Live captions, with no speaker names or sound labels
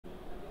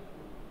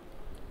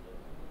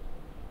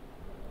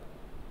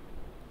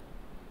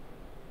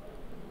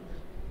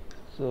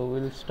So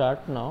we'll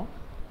start now.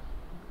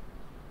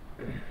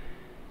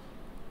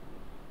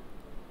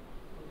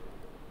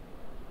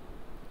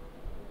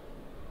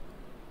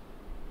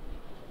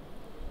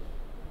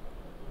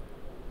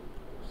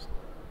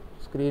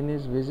 Screen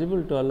is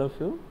visible to all of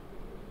you.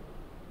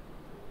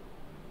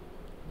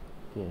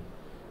 Okay.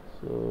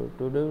 So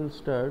today we'll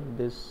start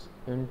this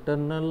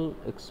internal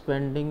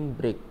expanding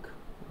brake.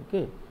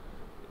 Okay.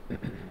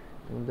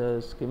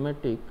 The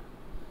schematic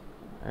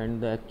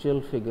and the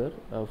actual figure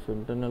of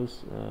internal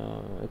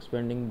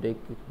expanding brake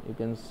you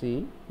can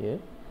see here.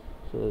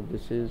 So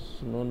this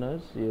is known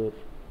as your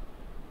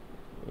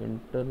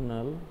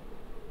internal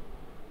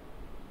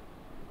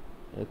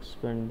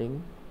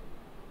expanding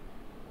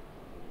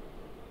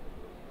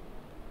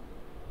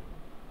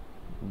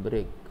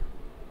brake.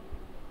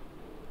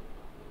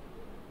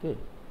 Okay.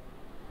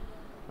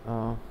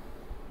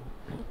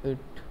 It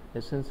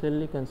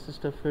essentially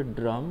consists of a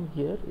drum.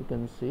 Here you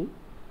can see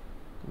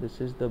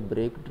this is the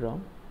brake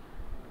drum,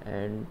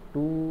 and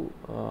two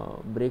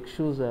brake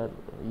shoes are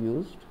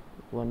used.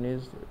 One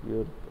is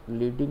your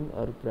leading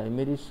or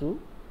primary shoe,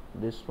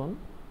 this one,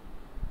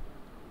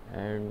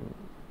 and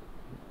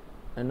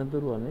another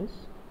one is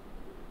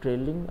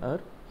trailing or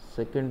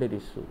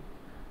secondary shoe,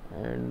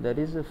 and there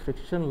is a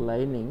friction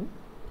lining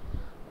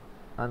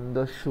on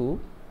the shoe,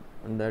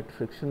 and that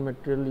friction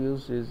material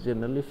used is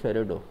generally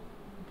Ferrado.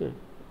 Okay,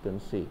 you can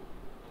see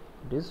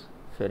it is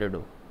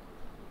Ferrado,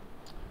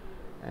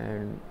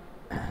 and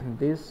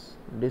this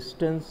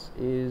distance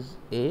is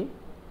A,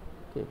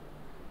 okay,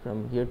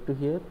 from here to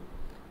here,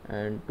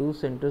 and two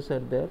centers are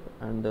there.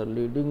 And the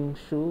leading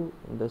shoe,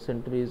 the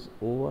center is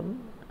O1,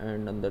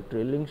 and on the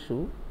trailing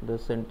shoe the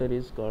center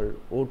is called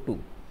O2.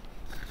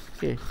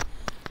 Okay,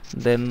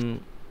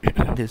 then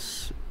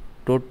this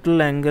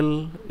total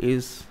angle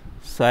is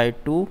psi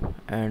 2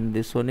 and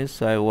this one is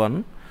psi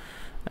 1,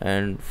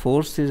 and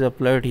force is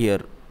applied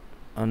here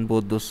on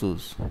both the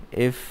shoes,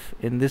 F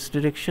in this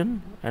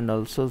direction, and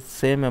also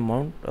same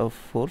amount of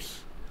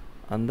force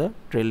on the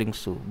trailing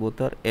shoe, both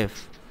are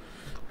F.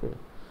 Okay.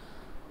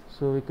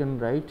 So we can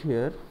write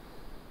here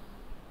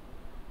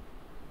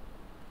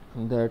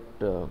that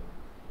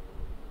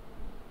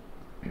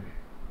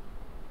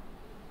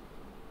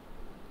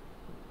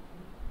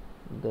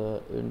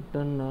the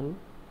internal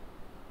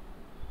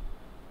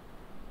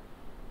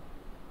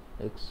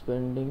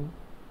expanding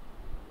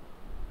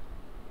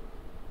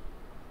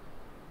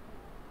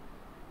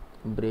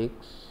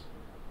brakes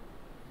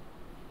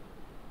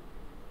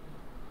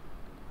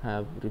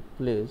have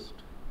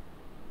replaced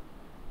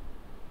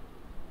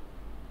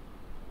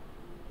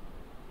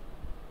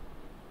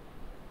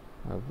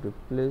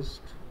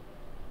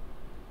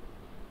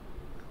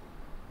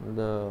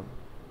the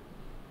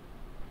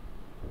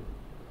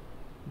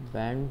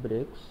band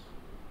brakes.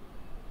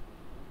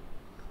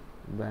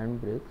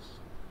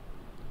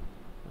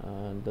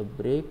 The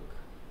brake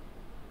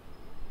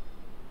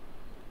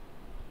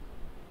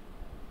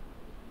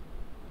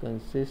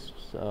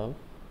consists of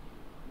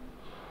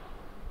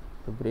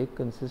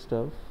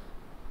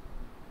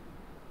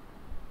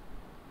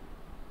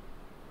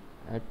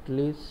at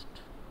least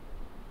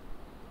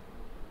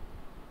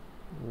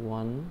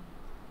one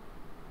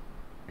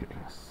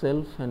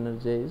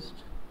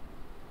self-energized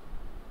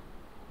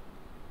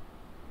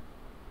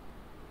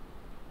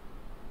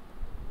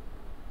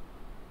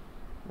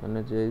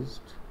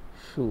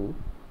shoe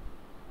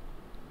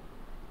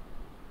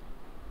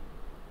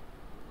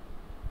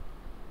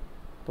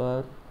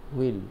per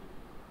wheel.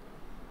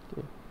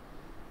 Okay.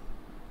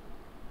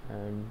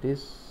 And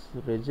this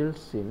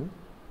results in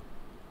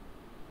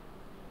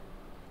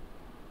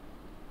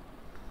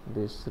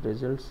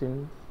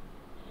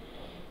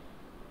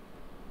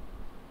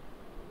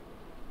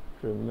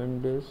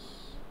tremendous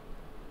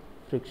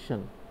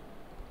friction,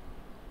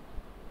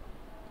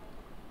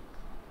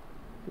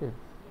 okay,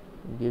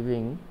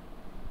 giving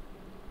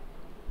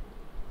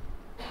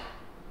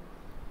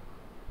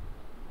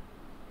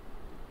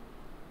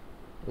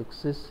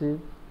excessive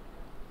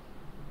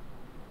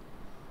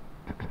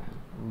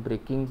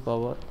braking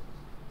power,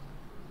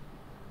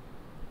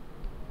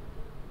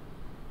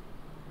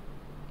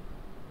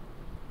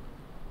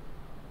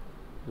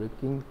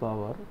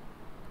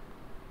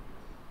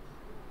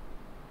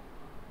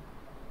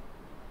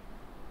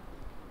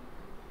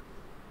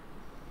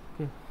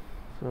 okay.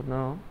 So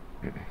now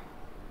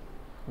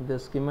the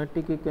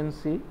schematic you can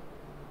see,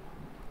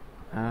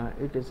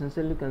 it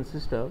essentially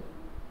consists of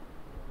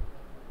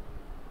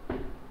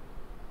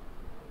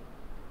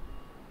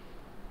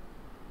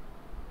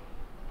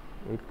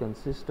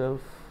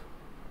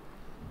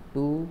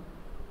two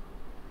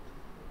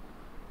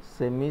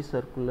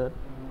semicircular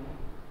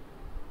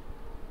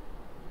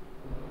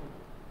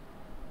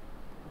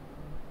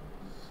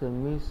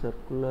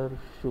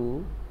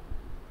shoe,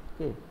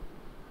 okay,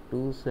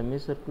 two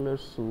semicircular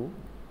shoe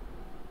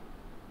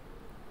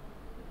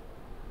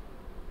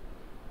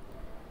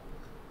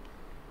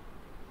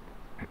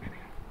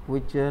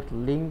which are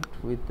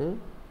linked with a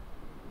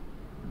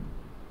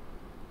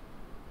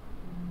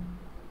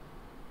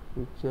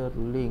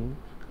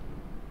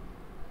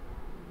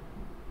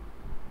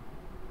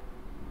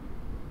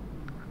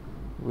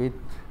with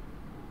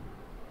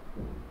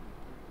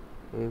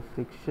a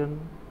friction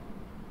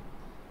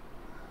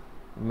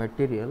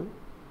material,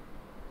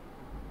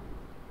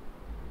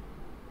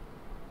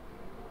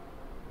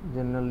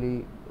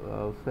 generally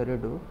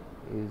Ferrado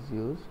is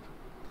used.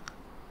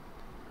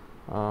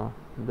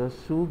 The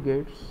shoe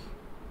gets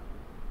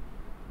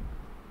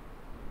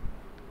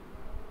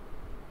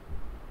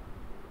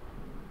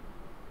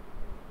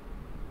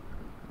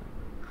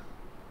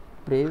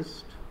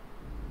pressed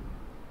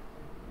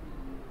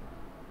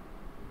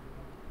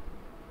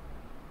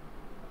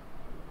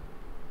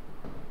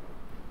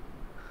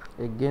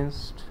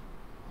against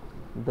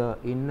the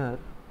inner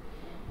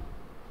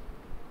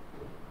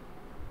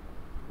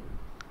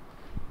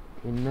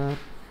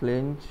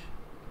flange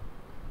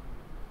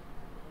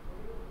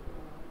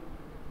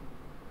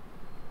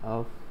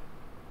of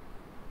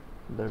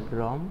the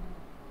drum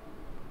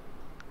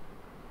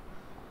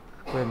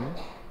when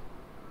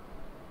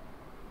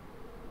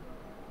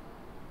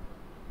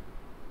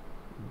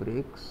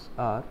brakes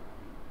are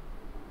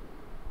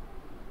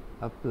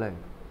applied.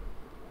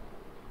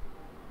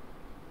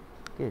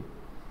 Okay.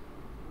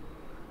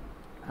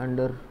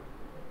 Under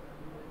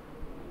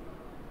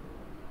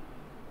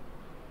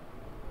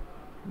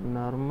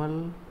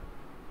normal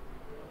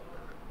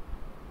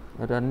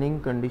running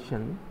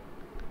condition,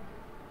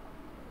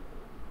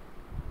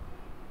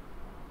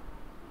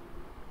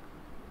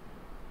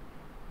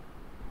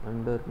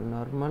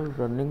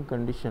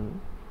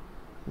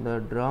 the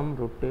drum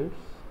rotates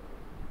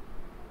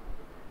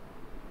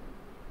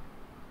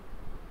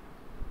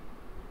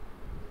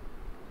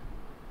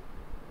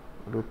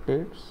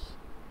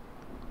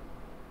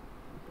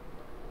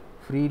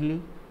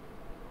freely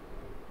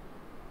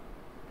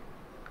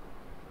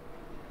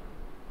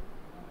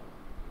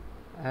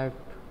at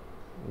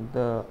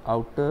the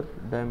outer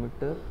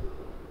diameter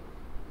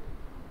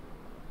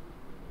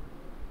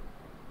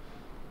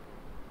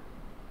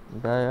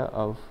dia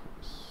of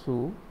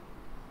shoe,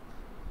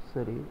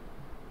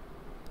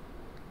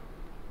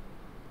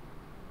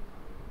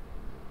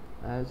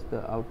 as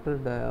the outer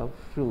dia of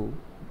shoe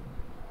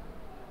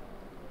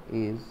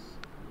is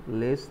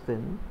less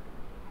than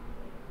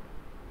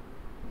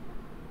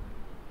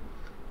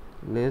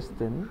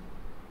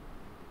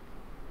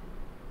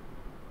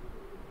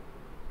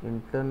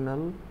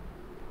internal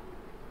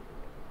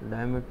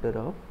diameter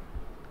of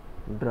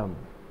drum.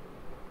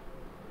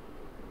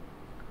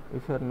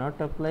 If you are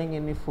not applying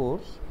any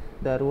force,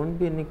 there won't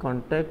be any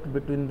contact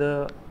between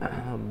the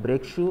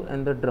brake shoe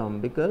and the drum,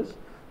 because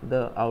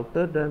the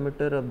outer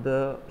diameter of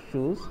the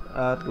shoes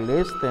are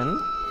less than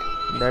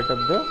that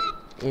of the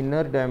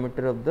inner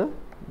diameter of the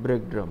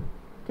brake drum.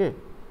 Okay,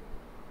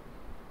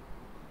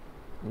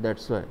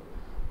 that's why.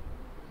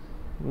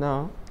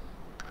 Now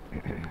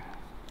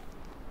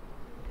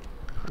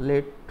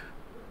let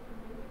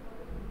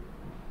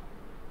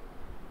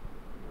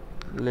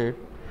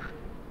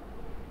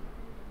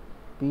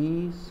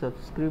P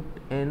subscript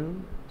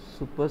N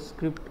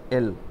superscript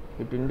L,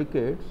 it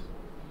indicates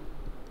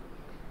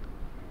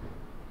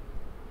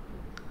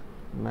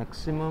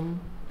maximum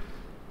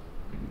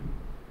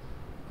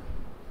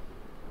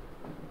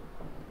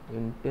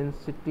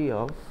intensity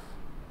of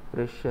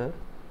pressure,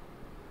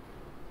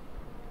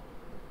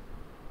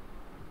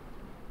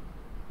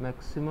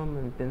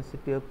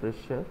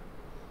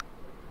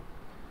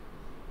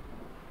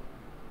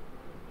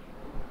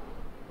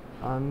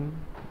 on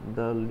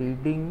the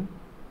leading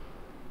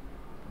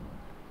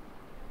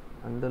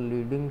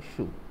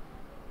shoe.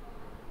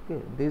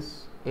 Okay,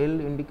 this L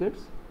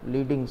indicates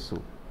leading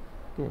shoe.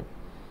 Okay,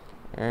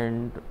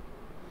 and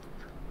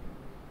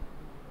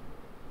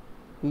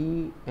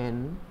P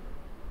N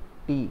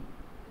T,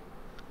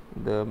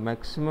 the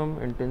maximum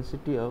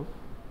intensity of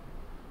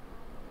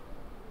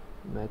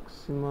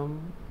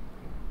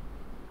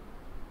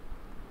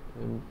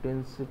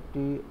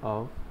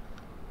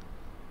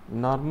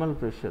normal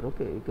pressure.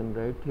 Okay, you can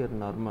write here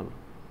normal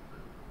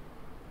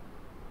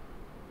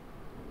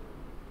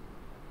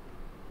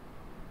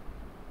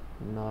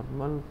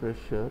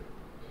pressure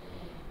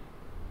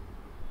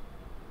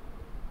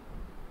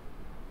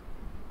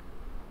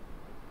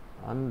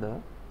on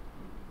the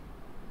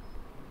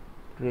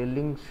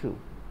trailing shoe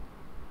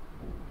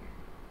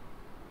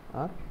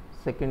or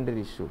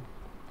secondary shoe.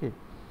 Okay,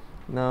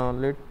 now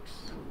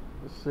let's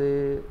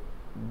say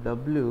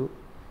W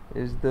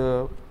is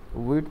the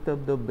width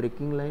of the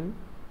braking line,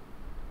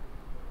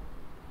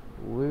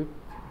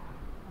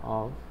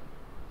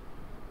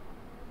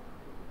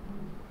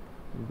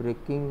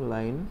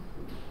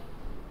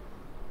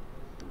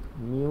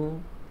 mu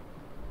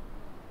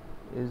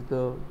is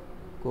the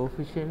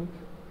coefficient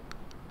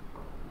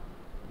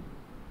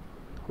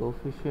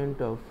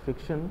of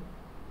friction,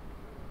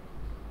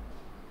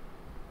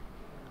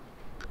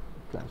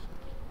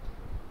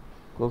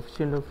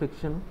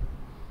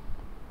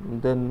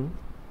 then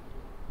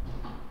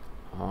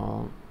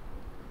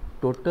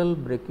total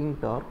braking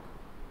torque,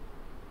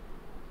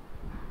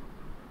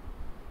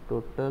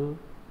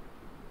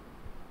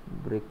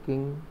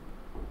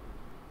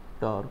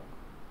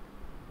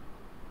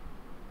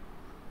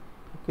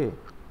 okay,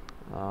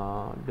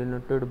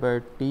 denoted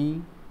by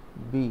T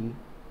B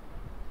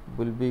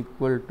will be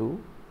equal to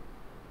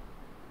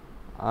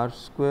R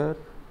square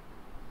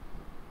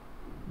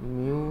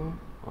mu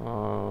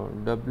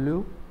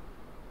W,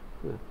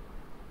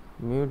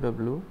 mu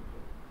W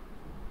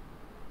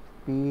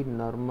P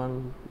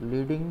normal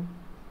leading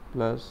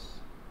plus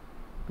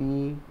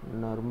P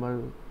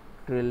normal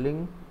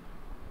trailing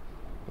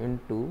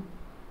into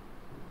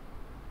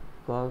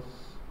cos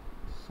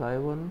psi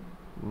 1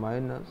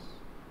 minus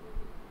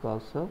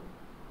cos of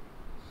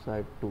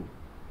psi 2.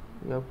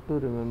 You have to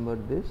remember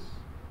this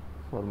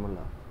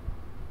formula.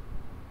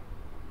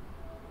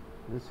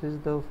 This is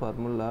the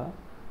formula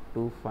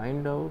to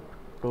find out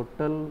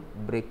total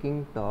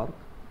braking torque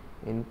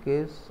in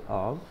case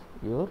of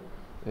your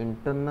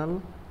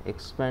internal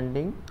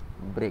expanding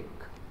brake.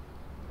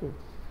 Okay.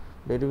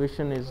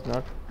 Derivation is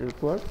not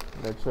required,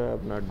 that's why I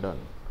have not done.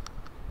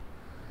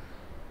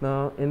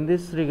 Now in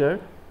this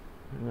regard,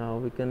 now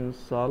we can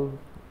solve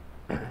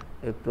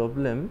a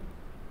problem.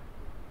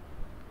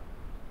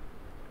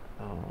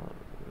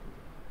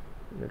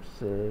 Let's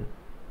say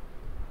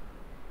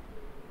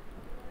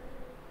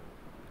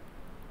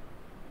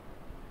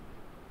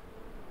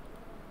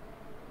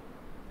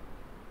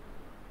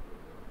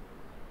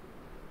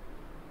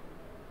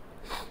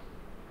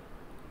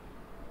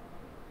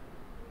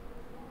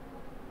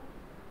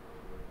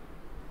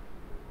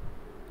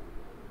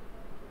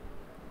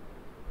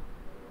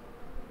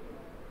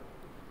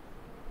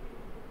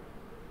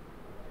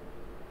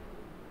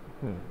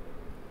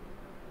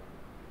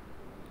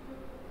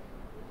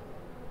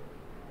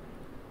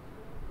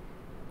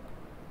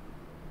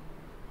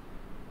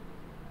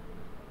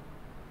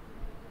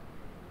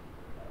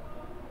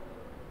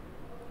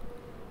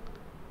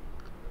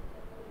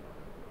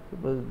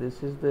suppose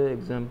this is the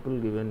example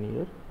given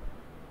here,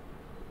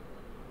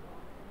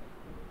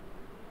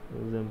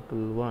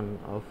 example 1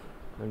 of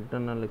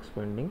internal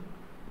expanding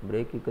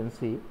brake. You can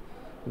see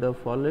the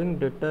following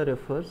data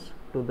refers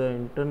to the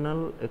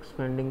internal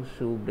expanding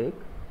shoe brake.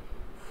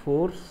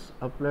 Force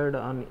applied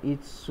on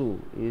each shoe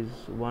is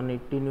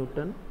 180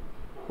 Newton.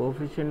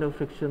 Coefficient of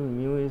friction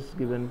mu is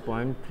given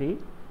 0.3.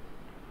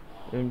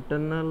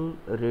 Internal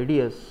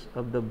radius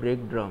of the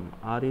brake drum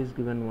R is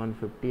given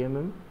 150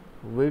 mm.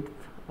 Width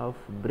of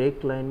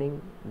brake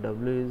lining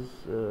W is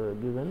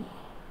given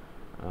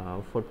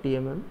 40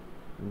 mm.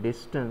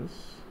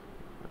 Distance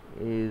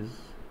is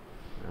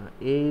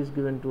A is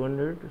given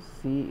 200,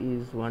 C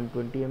is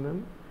 120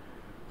 mm,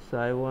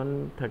 psi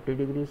 1 30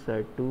 degree,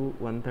 psi 2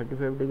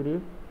 135 degree.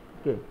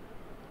 Okay.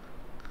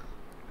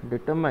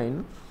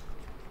 Determine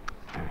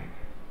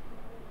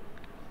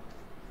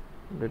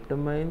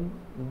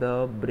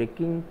the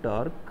braking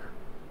torque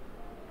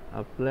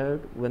applied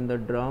when the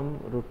drum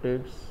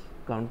rotates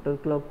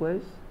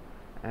counterclockwise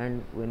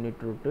and when it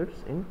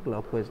rotates in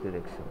clockwise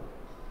direction.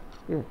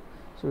 Okay.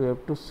 So we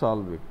have to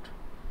solve it.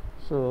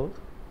 So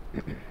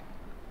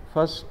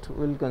first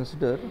we will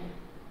consider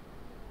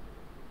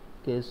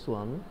case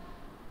 1.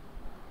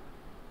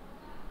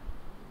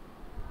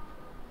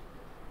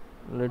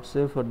 Let us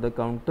say for the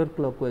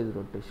counterclockwise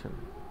rotation.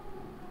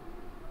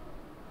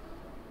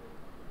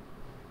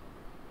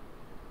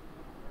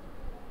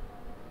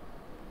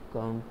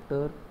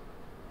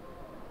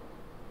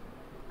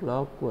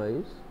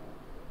 Counterclockwise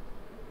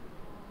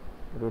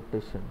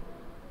rotation.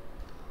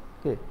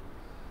 Okay.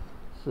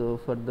 So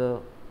for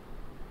the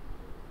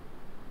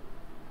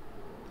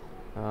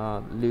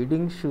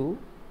leading shoe,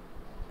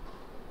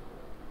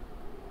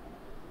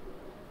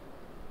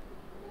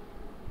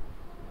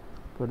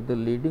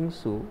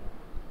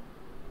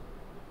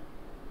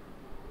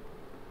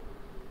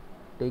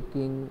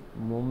 taking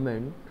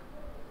moment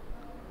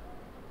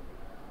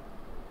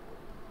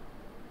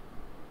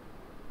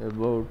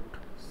about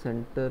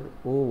center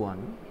O1,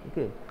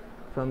 okay,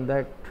 from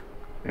that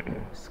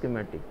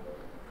schematic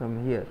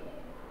from here,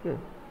 okay,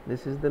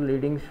 this is the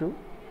leading shoe,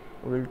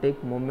 we will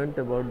take moment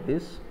about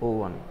this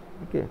O1,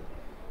 okay.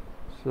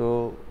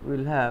 So we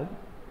will have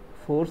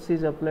force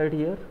is applied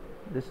here,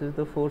 this is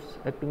the force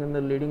acting on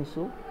the leading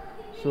shoe.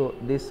 So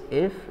this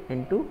F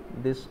into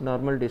this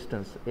normal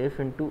distance, F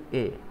into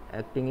A,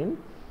 acting in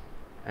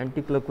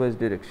anti-clockwise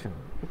direction,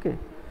 okay,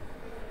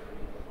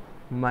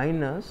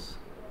 minus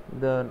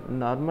the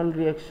normal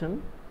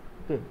reaction,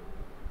 okay,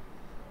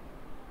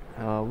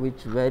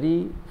 which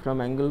vary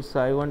from angle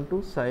psi 1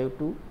 to psi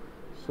 2.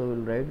 So we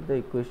will write the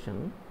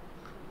equation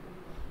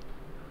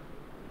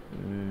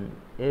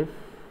F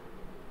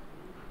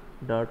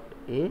dot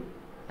A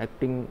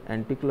acting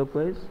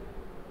anti-clockwise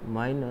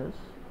minus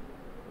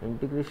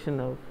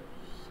integration of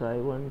psi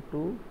 1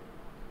 to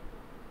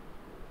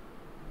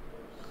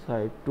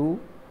psi 2,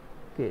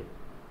 okay,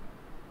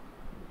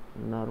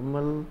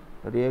 normal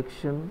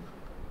reaction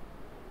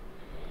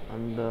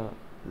on the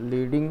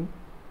leading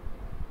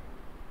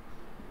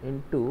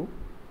into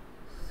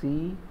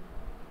C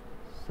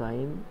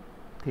sin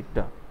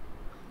theta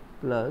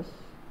plus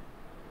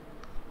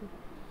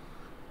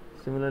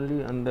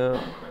similarly on the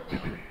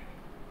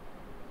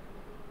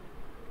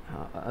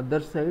other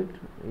side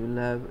you will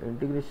have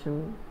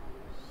integration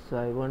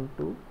psi 1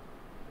 to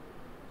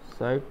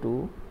psi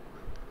 2,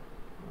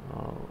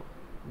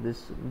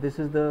 this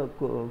is the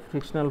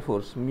frictional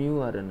force mu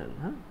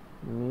RNL,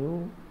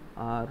 mu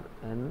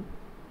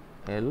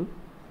RNL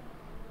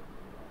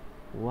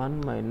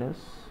 1 minus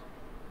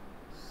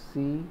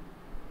C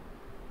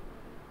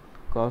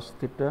cos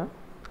theta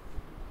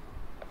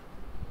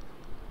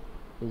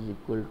is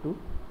equal to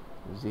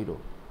 0.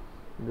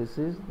 This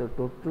is the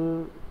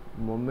total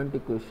moment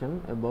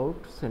equation about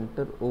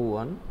center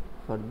O1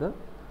 for the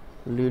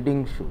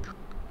leading shoe.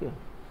 Okay.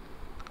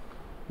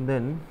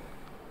 Then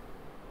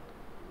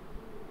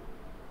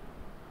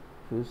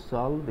if you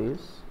solve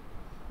this,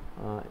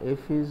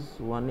 F is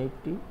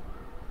 180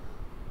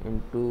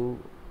 into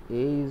A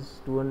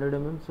is 200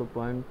 mm, so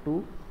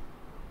 0.2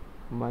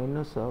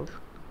 minus of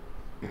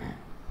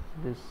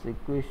this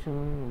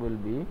equation will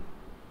be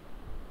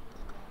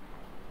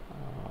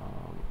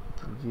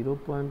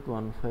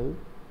 0.15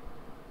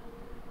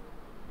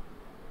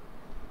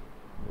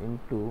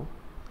 into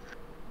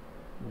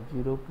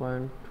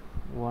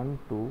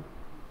 0.12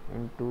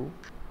 into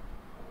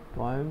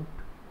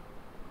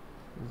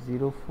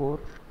 0.04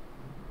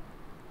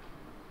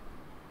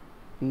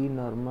 P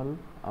normal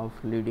of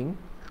leading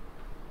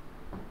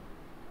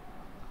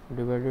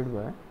divided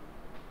by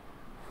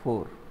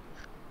 4.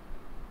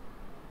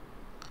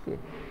 Okay.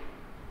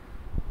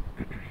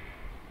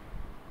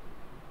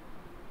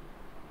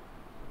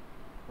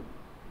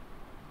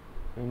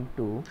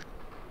 Into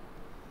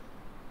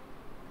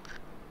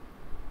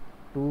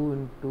 2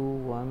 into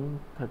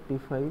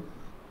 135,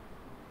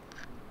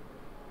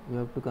 you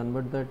have to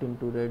convert that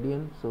into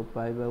radian, so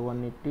pi by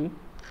 180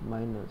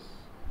 minus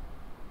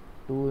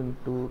 2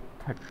 into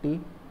 30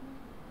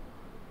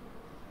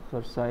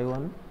 for psi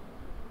 1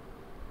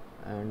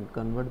 and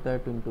convert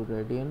that into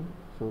radian,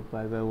 so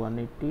pi by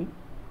 180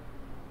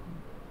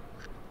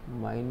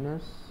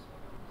 minus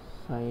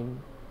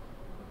sin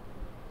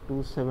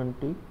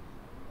 270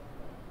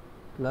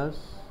 plus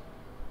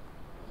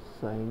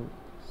sin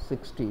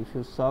 60. If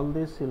you solve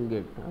this, you will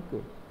get,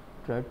 okay,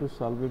 try to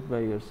solve it by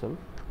yourself.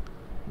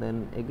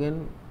 Then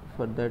again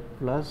for that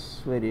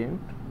plus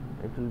variant,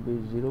 it will be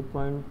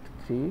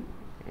 0.3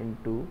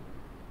 into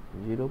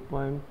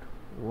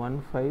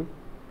 0.15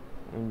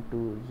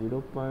 into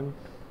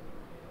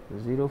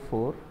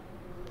 0.04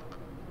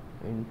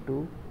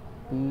 into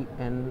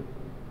Pn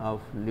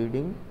of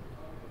leading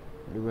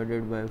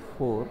divided by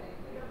 4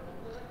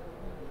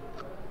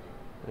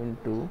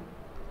 into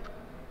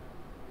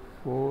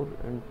 4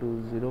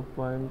 into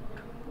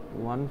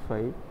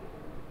 0.15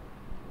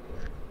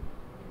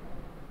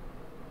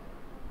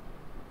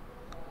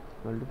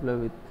 multiply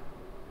with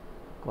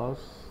cos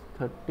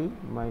 30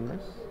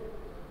 minus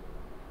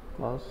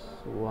cos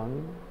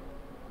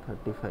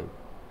 135.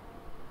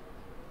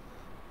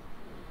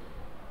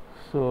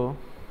 So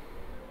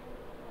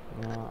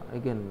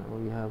again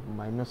we have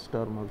minus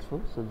term also,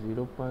 so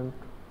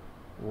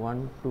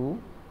 0.12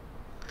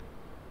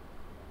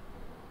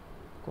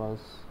 cos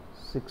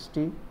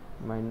 60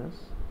 minus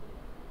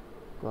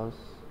cos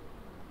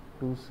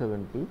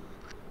 270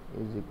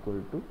 is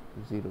equal to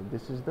 0.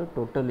 This is the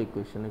total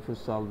equation if you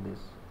solve this.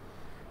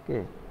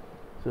 Okay,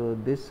 so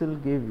this will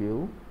give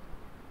you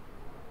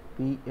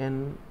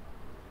Pn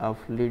of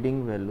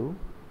leading value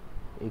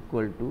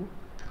equal to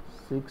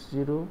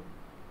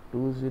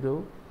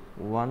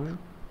 60201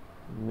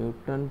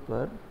 Newton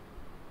per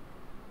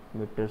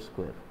meter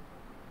square.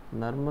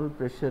 Normal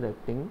pressure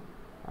acting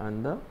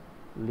on the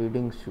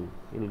leading shoe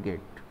you will get.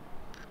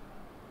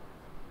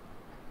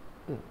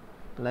 Okay.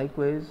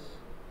 Likewise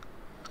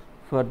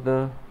for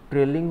the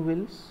trailing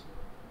wheels,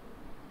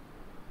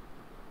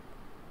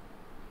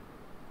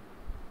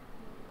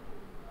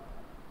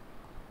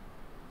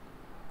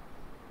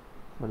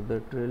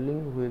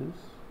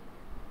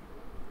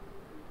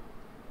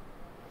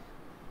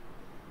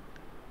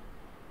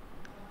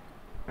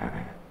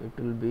 it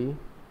will be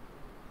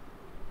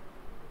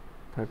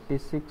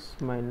 36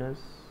 minus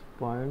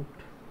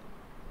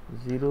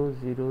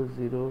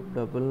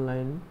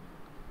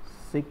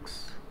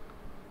 0.000996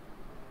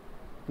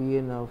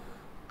 Pn of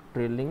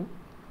trailing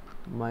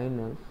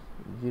minus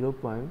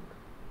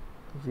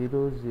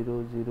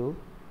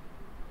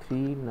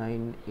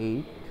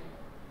 0.000398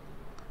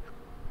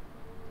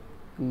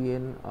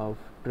 Pn of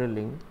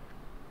trailing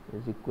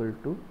is equal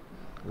to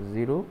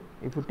 0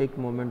 if you take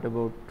moment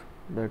about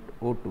that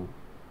O2.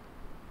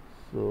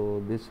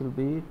 So this will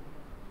be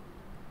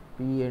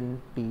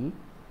PNT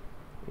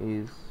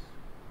is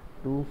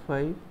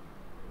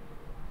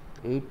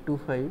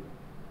 25825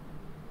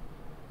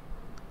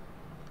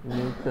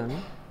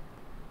 Newton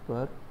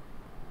per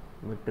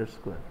meter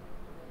square.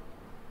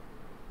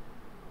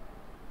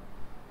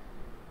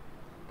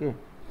 Okay,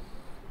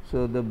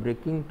 so the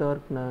braking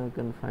torque now you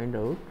can find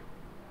out.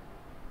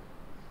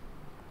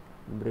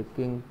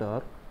 Braking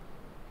torque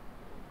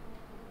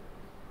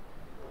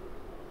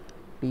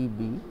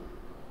TB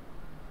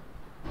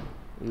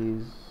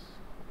is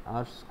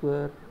R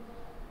square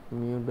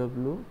mu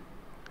W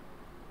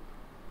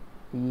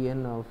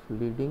Pn of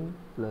leading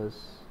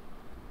plus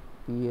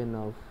Pn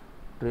of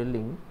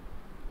trailing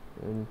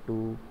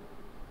into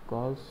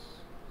cos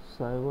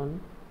psi 1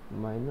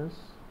 minus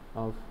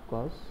of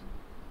cos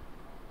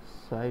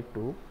psi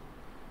 2.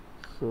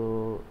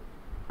 So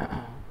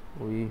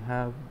we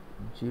have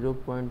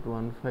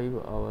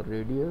 0.15 our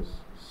radius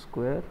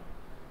square,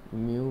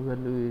 mu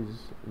value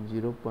is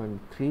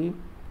 0.3,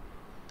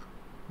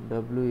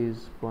 w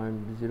is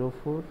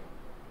 0.04,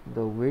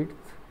 the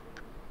width,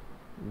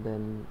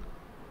 then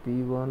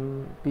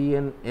P1, P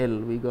and L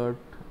we got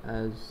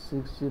as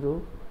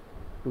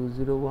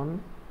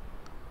 60201,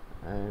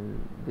 and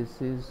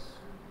this is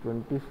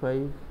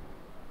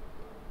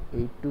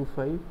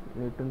 25,825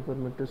 Newton per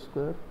meter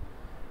square,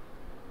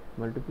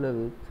 multiply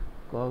with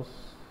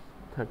cos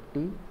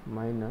 30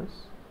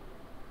 minus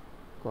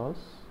cos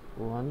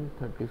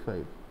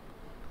 135.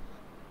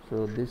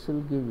 So this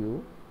will give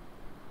you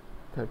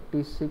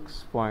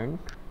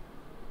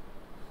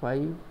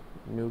 36.5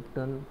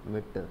 Newton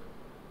meter.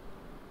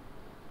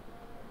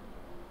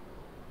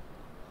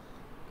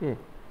 Okay,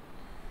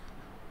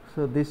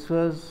 so this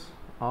was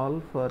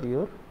all for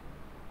your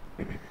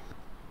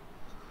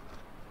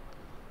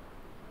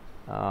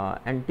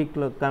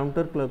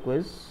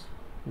counterclockwise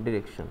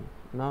direction.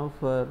 Now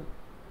for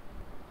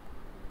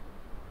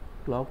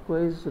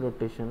clockwise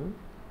rotation,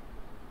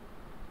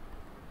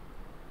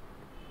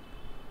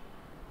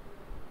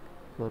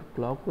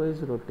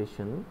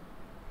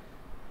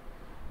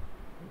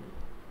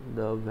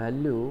 the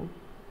value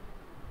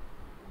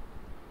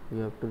you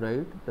have to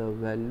write the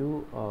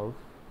value of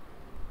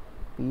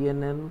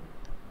PNL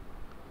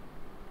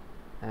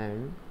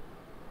and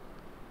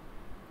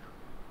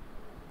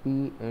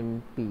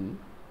PNT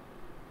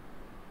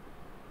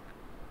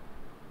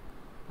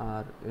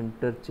are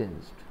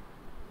interchanged.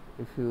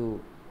 If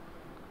you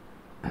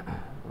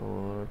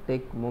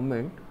take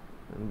moment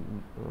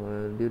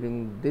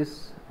during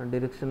this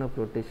direction of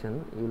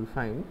rotation, you will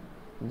find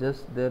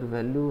just their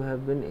value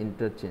have been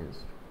interchanged.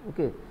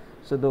 Okay,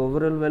 so the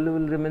overall value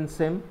will remain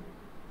same,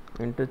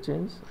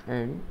 interchange,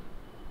 and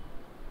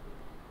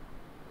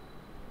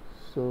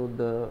so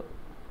the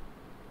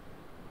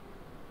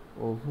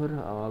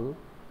overall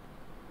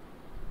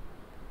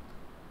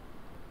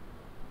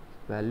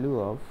value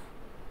of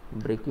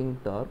braking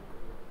torque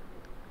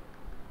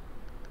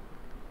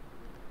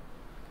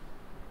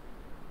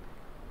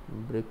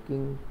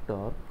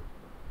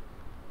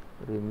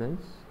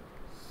remains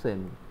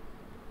same.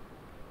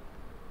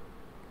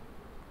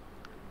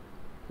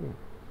 Okay.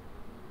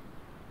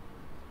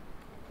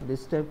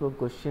 This type of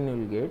question you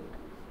will get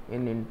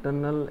in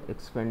internal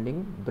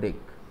expanding brake.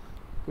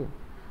 Okay.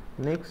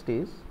 Next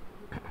is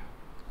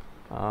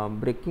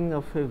braking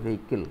of a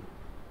vehicle.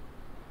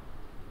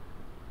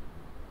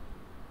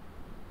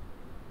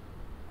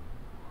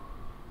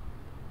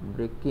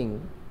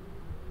 Braking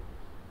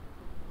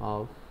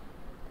of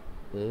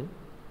a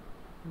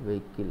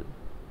vehicle.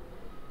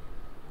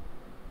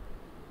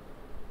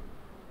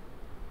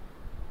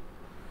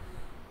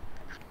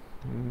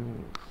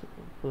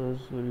 Suppose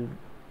we will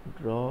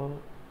draw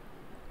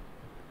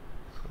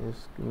a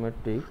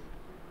schematic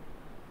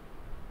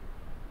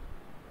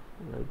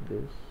like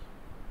this.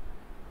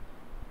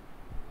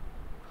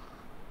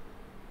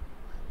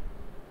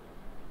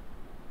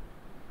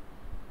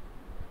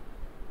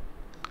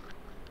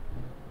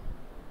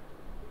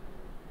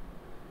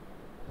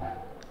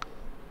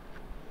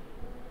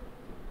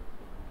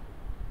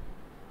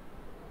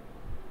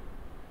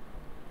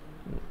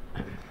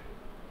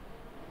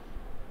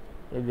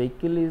 A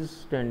vehicle is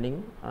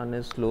standing on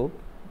a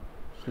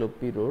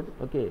slopy road,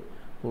 okay,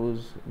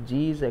 whose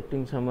G is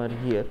acting somewhere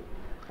here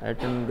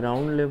at a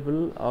ground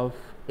level of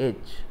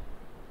H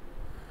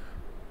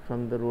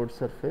from the road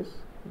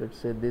surface. Let's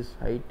say this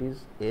height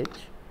is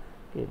H,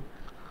 okay,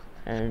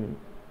 and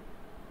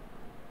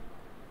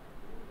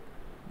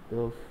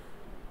the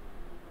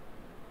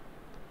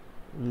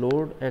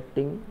load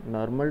acting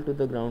normal to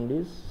the ground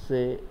is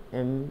say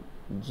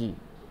mg,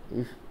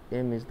 if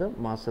m is the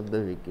mass of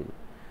the vehicle.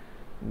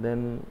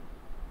 Then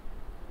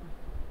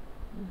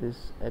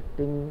this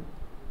acting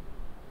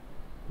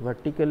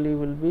vertically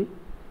will be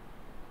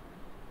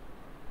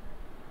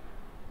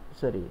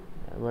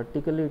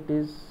vertically it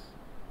is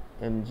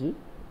mg,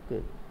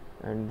 okay,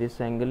 and this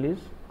angle is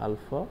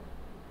alpha,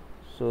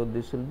 so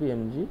this will be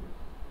mg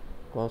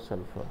cos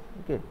alpha,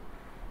 okay,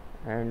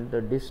 and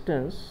the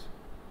distance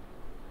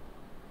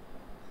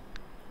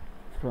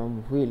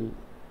from wheel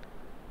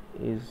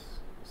is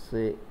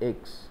say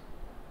x,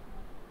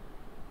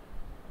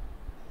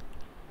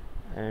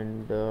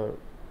 and the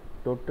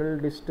total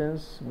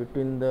distance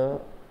between the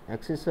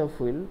axis of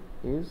wheel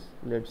is,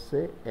 let's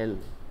say, L.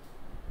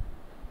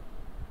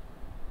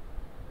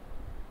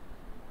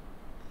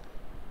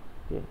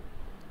 Okay,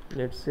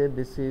 let's say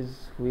this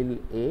is wheel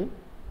A,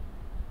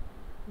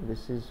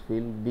 this is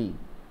wheel B.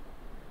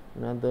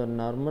 Now the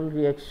normal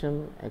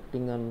reaction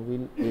acting on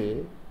wheel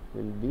A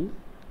will be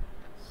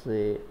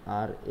say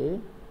RA,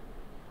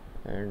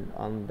 and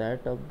on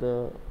that of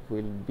the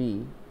wheel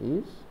B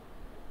is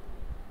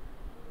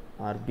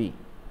RB.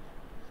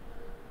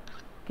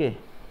 Okay,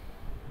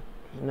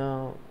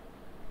 now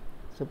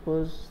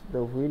suppose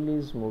the wheel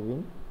is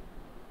moving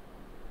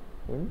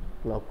in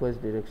clockwise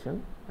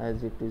direction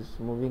as it is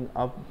moving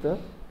up the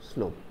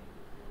slope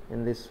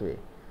in this way.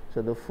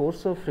 So, the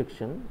force of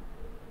friction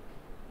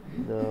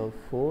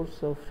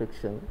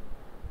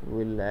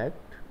will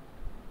act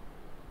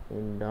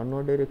in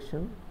downward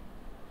direction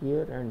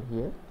here and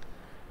here,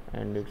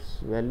 and its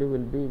value will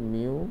be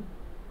mu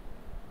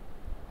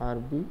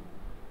RB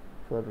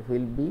for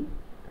wheel B,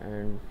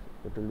 and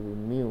it will be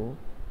mu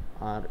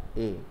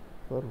RA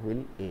for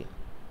wheel A,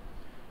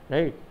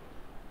 right.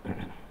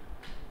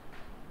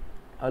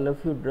 All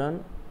of you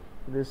drawn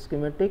this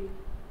schematic?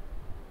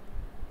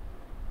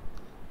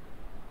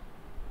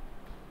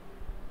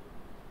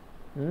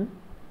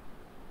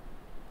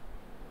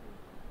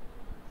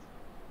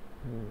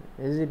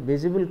 Is it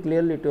visible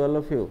clearly to all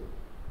of you?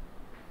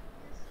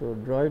 So,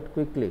 draw it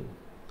quickly.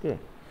 Okay.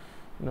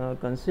 Now,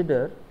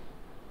 consider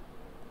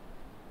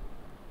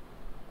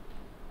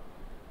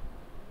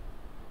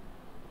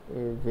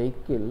a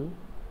vehicle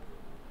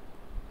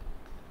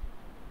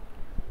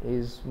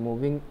is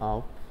moving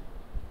up,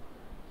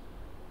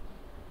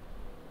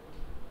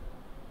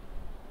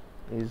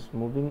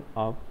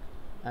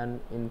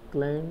 an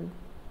inclined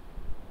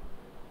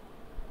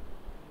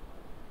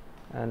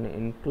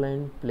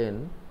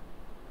plane,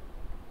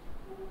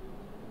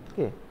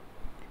 okay,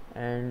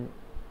 and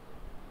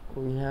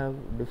we have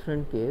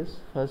different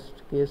case.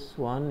 First case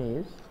 1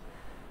 is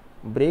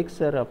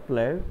brakes are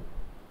applied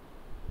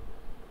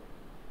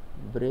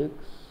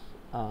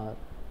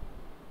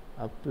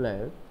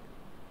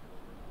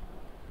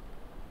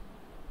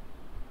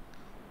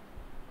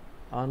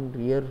on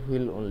rear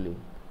wheel only,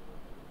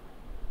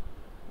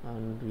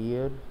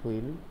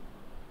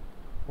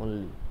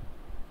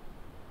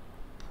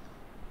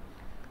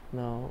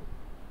 Now,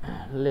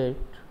 let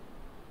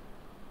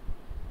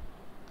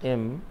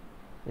m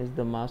is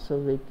the mass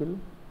of vehicle,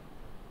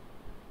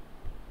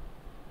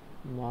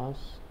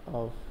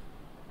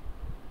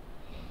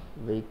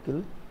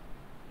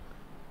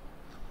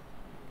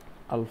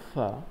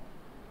 alpha,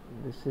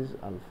 this is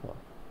alpha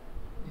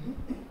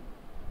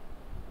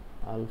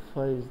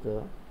is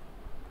the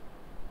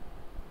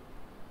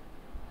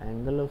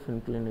angle of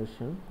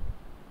inclination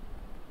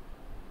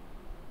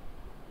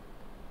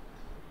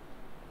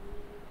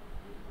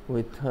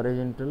with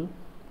horizontal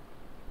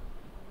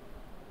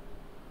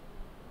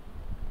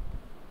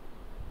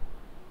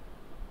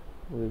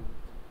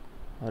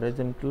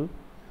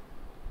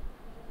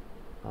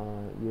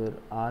your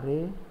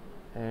RA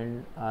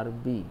and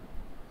RB,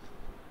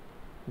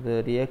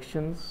 the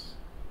reactions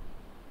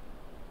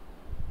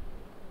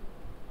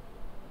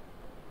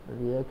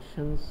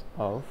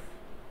of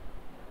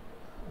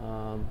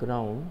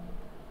ground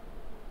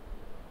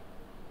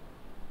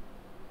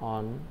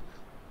on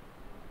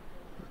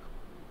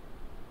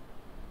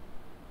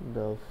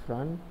the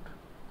front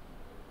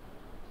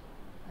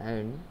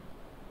and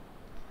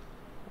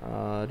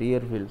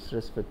rear wheels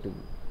respectively.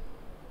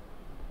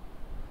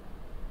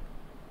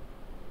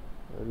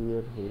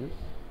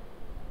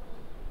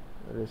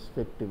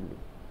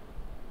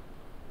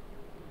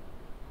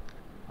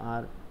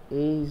 A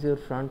is your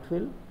front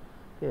wheel,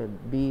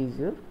 B is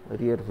your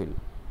rear wheel.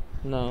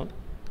 Now,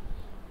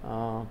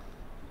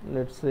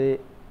 let us say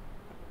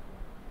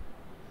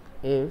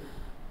F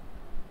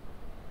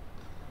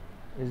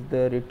is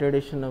the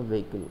retardation of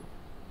vehicle.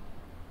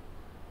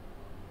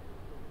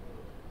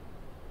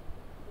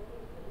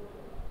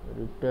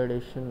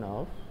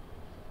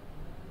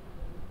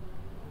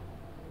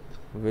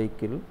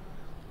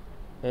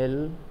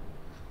 L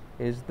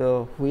is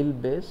the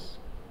wheelbase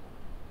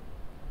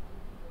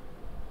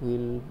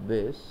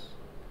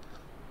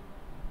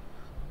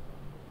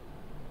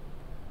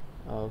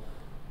of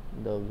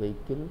the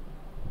vehicle.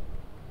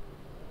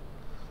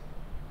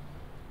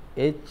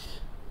 H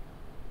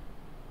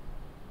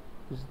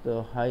is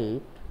the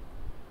height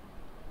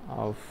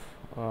of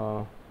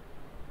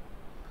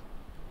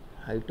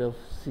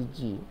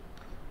CG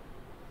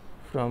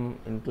from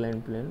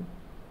inclined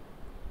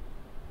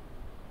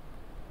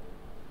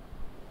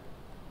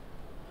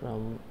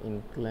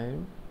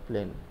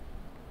plane,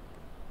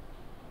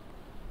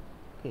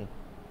 okay,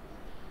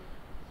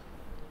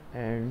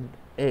 and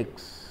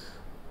X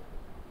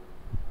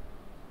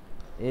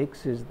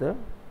is the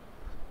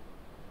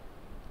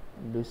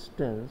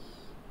distance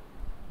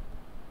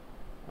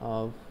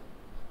of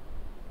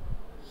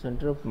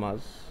center of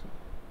mass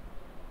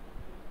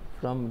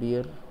from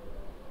rear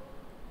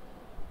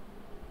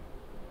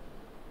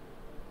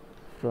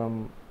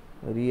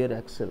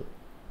axle.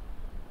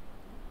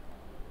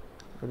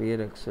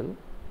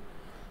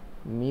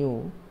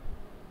 Mu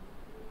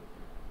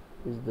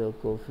is the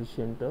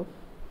coefficient of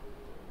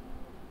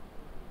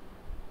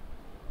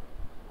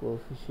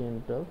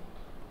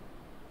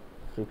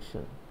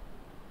friction.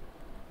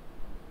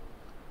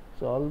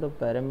 So, all the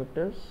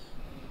parameters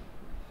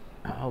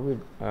how we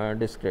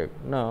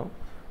described. Now,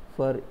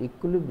 for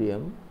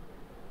equilibrium,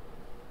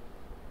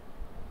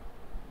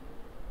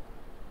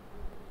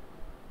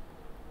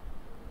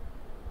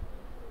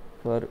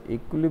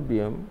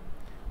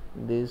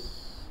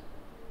 this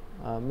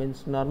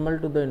means normal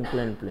to the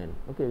inclined plane.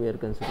 Okay, we are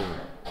considering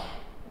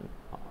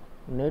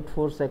net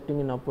force acting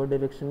in upward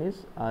direction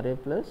is Ra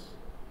plus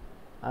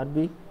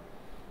Rb.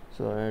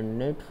 So, and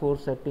net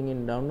force acting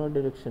in downward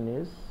direction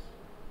is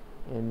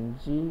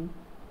mg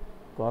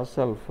cos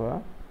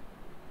alpha.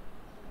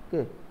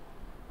 Okay.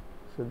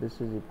 So,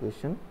 this is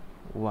equation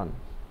 1.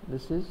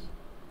 This is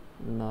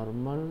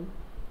normal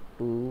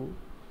to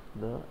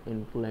the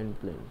inclined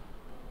plane.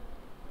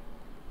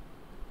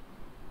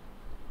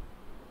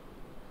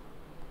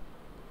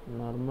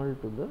 Normal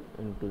to the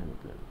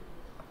inclined plane.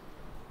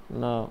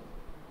 Now,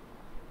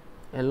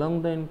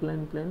 along the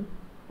inclined plane,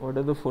 what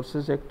are the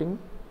forces acting?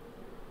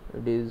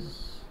 It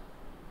is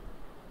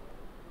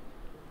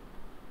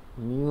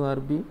mu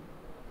Rb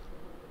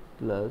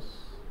plus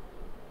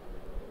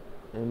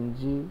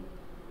mg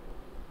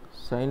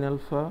sin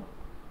alpha,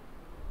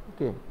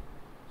 okay,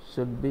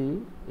 should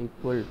be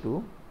equal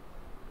to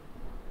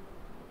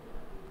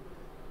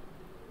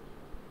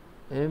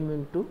m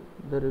into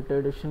the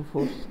retardation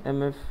force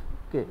mf,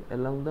 okay,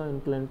 along the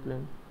inclined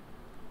plane.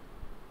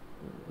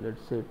 Let us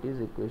say it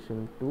is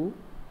equation 2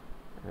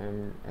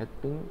 and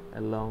acting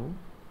along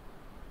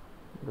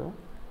the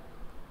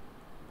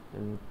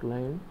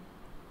inclined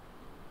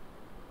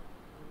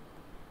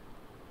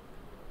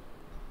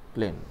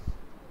plane.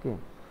 Okay.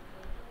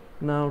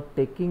 Now,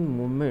 taking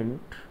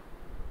moment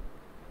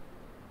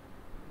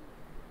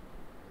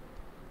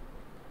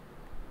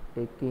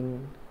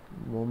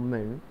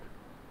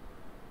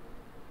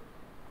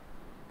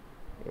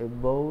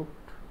about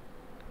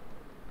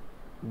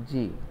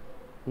G.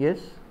 Yes,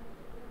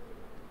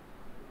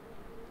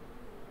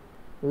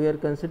 we are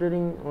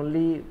considering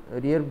only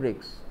rear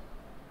brakes.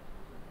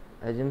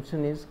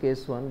 Assumption is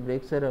case 1,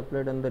 brakes are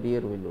applied on the rear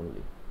wheel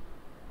only.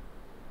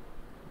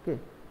 Okay.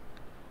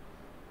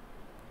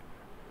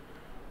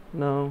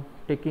 Now,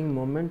 taking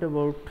moment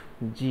about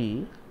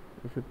G,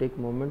 if you take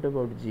moment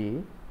about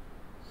G,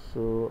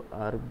 so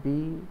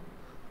Rb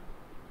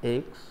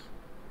x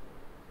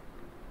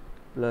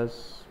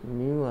plus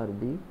mu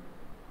Rb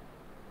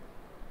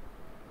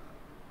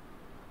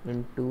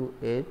into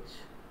h,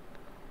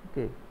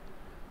 okay,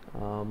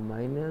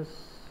 minus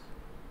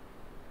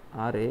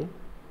Ra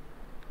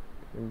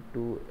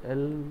into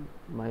L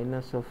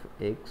minus of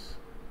x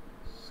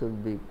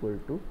should be equal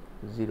to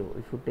 0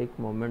 if you take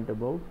moment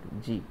about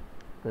G,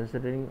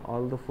 considering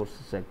all the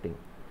forces acting.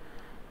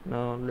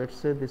 Now, let us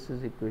say this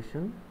is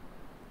equation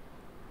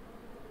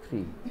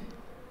 3.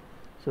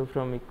 So,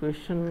 from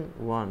equation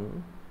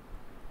 1,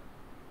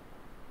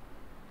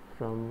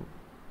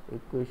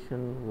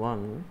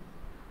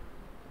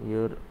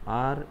 your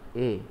Ra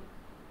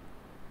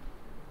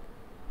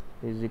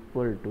is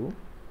equal to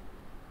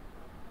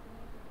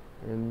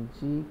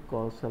mg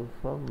cos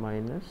alpha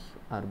minus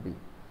Rb.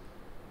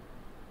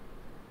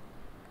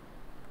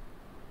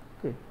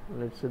 Okay,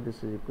 let us say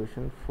this is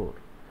equation 4.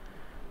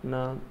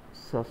 Now,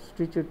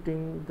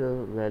 substituting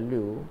the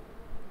value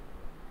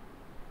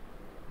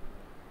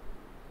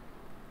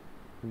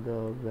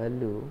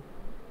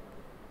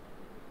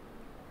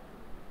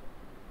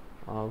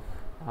of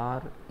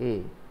Ra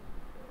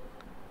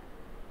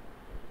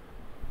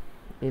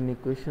in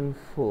equation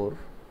 4,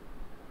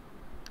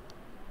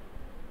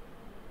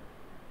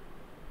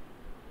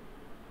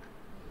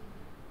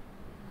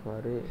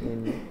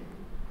 in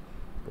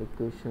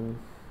equation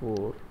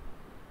 4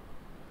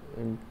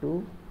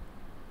 into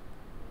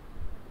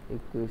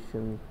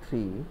equation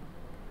 3,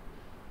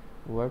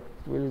 what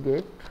will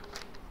get?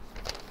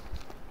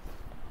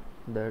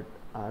 That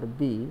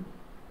Rb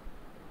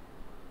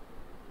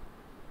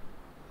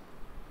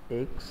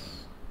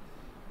x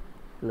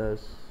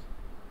plus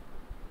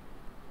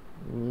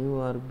mu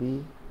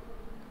Rb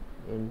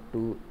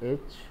into h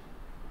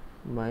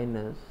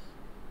minus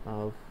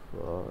of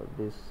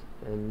this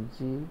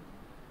mg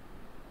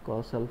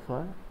cos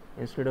alpha.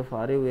 Instead of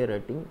Ra we are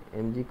writing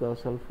mg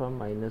cos alpha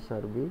minus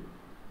Rb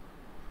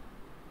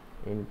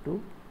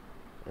into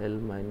L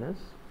minus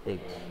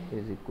x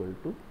is equal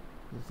to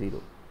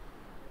 0.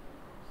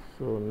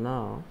 So,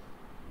 now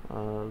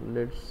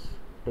let us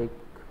take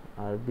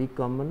Rb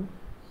common.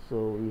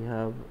 So, we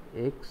have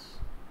x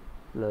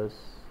plus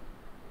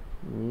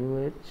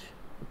mu h,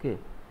 okay,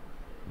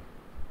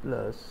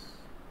 plus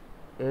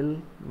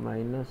L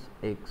minus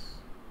x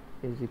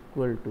is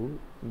equal to,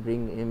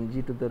 bring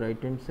mg to the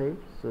right hand side.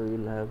 So, you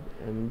will have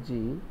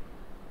mg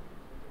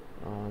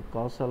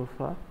cos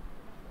alpha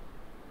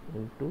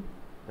into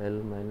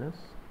L minus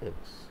x.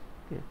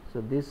 Okay.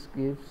 So, this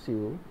gives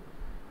you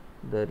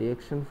the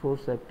reaction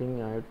force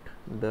acting at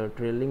the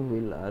trailing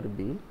wheel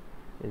Rb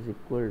is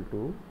equal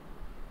to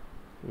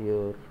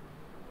your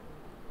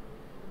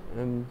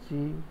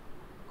mg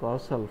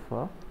cos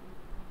alpha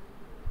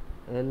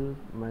L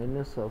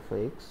minus of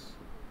x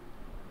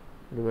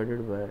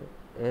divided by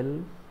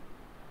L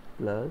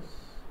plus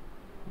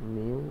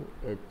mu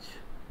h,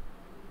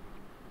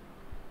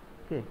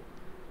 okay,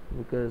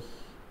 because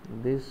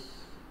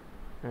this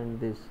and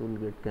this will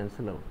get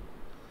cancelled out.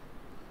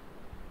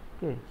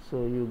 Okay,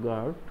 so you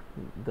got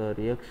the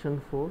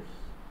reaction force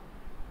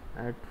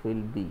at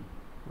wheel B,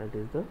 that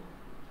is the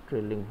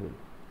trailing wheel.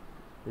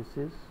 This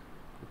is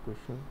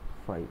equation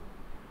 5.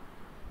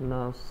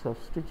 Now,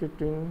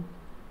 substituting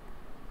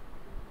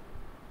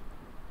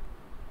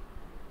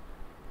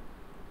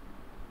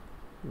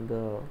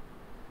the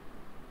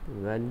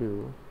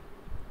value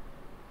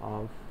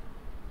of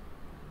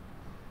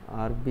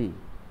RB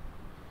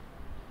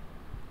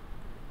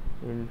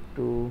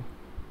into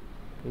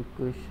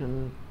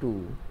equation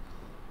 2,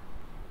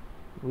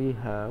 we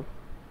have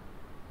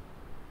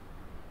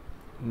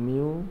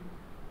mu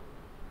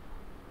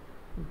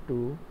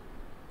into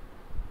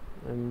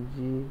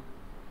mg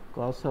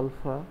cos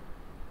alpha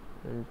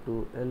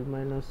into L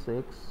minus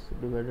x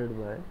divided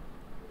by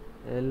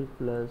L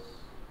plus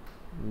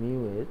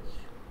mu h.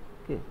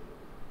 Okay,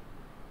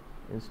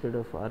 instead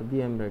of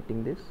RB I am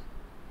writing this,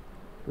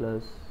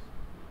 plus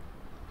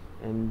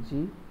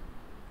mg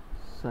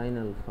sin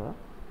alpha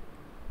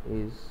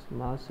is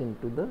mass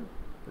into the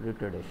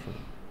retardation.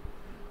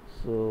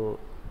 So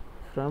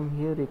from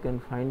here you can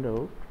find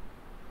out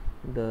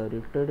the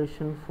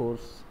retardation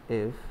force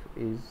F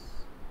is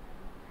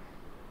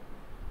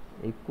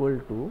equal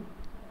to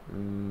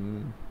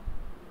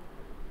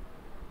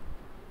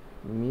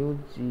mu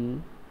g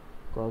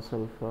cos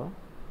alpha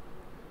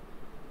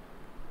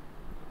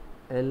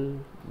L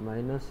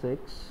minus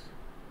x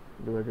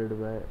divided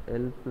by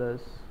L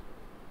plus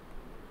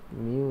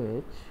mu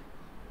h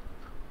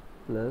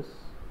plus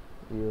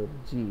your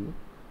g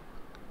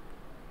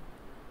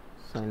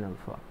sin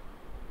alpha.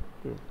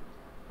 Okay,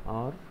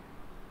 or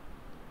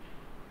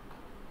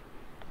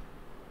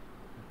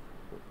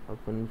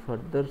upon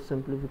further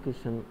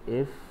simplification,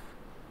 F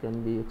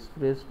can be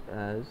expressed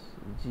as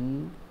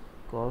g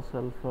cos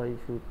alpha. If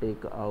you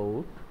take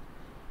out,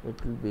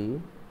 it will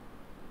be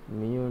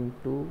mu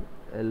into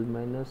L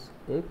minus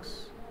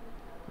x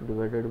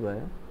divided by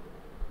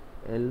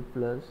L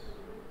plus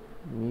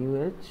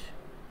mu h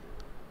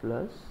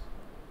plus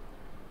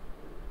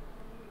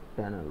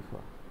tan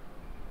alpha.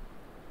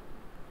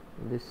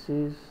 This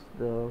is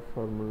the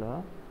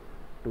formula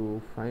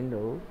to find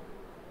out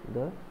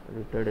the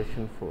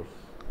retardation force.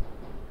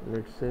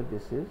 Let us say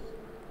this is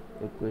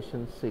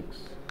equation 6.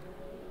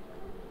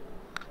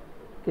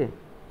 Okay.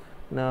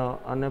 Now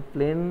on a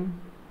plane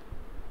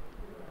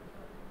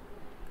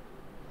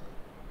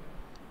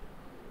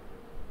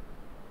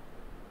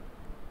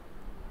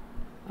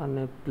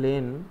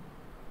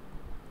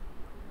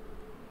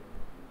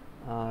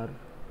or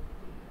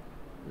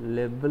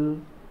level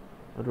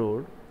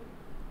road,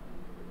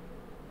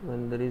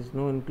 when there is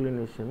no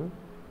inclination,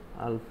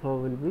 alpha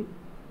will be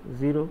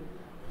 0.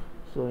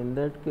 So in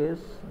that case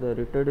the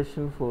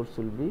retardation force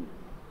will be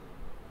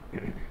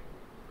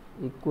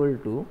equal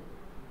to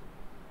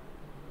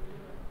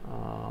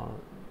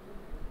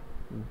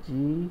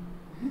g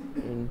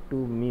into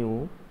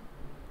mu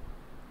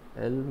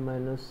L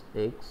minus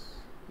x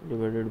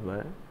divided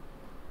by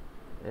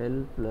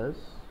L plus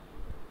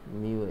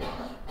mu h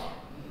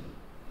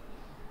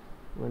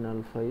when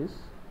alpha is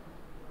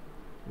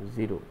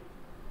 0.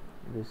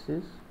 This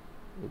is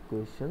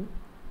equation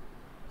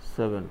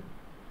 7.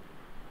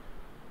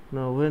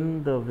 Now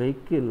when the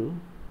vehicle,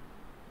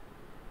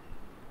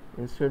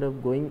 instead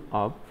of going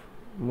up,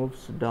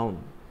 moves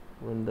down,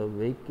 when the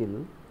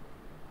vehicle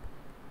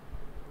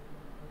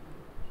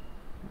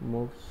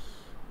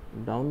moves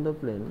down the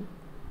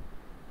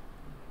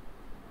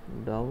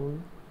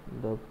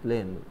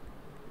plane,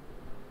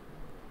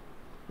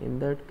 in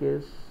that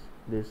case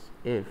this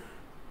F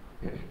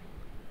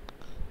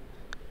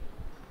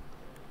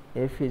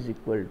is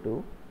equal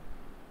to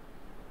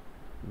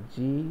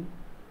g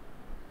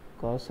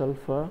cos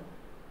alpha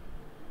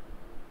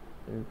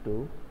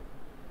into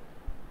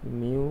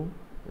mu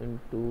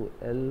into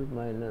L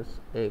minus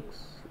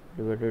x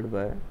divided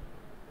by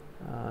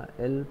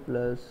L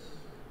plus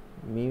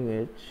mu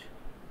h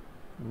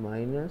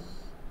minus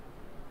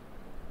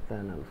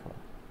tan alpha.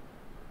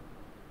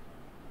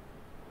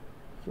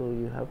 So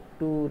you have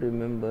to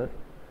remember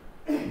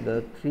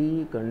the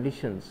 3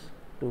 conditions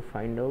to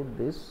find out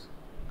this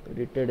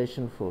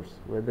retardation force,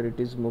 whether it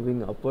is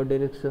moving upward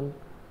direction,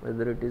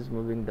 whether it is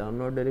moving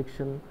downward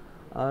direction,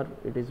 or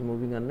it is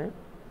moving on a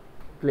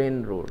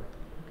plain road.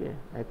 Okay,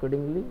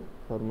 accordingly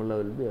formula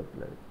will be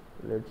applied.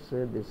 Let us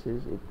say this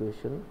is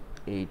equation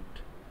 8.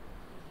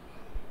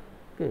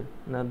 Okay,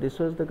 now this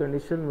was the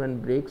condition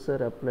when brakes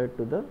are applied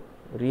to the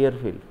rear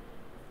wheel.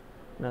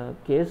 Now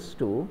case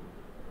 2,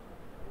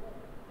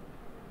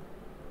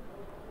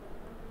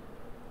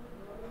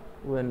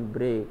 when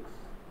brakes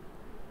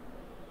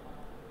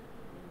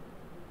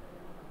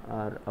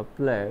are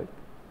applied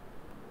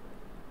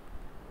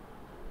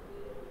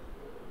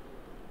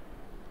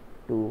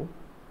to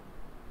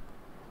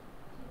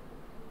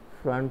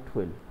front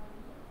wheel.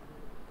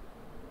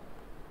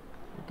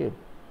 Okay,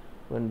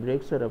 when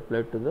brakes are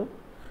applied to the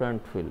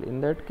front wheel,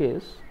 in that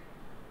case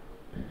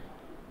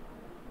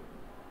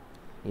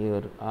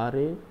your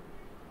RA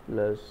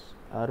plus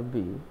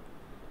RB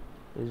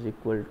is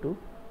equal to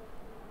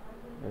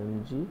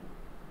mg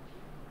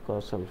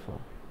cos alpha.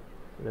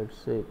 Let us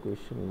say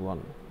equation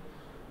 1.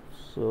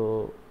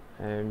 So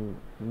and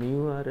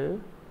mu RA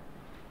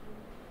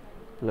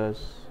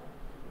plus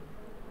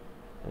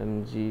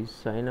mg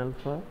sin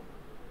alpha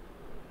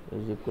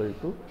is equal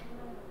to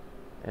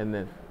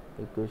mf,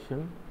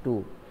 equation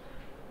 2.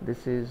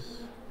 This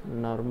is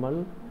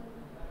normal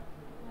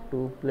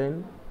two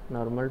plane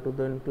normal to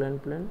the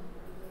inclined plane,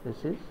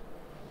 this is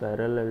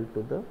parallel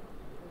to the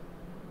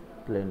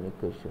plane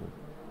equation.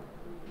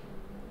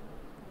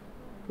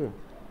 Okay.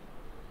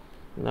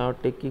 Now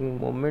taking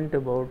moment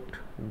about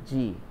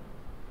G,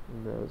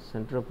 the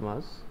center of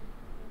mass,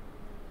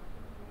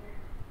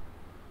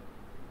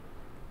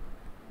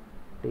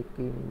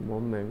 taking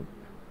moment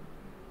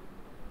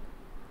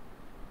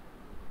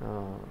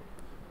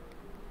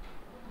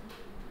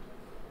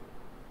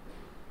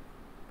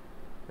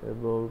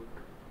about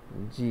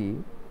G,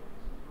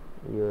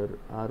 your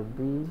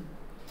RB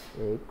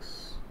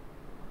x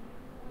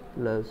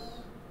plus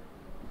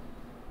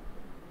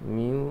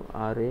mu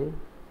RA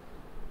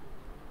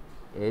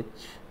H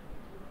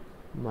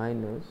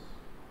minus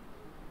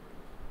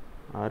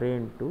RA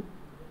into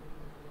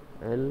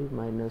L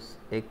minus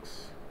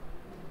X,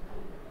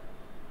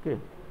 okay,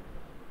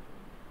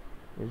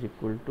 is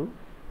equal to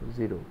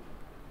 0.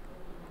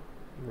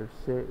 Let us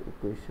say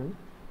equation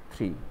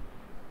 3.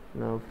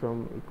 Now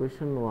from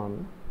equation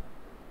 1,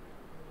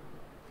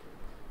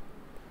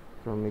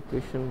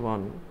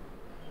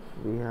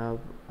 we have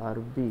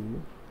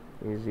RB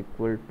is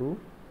equal to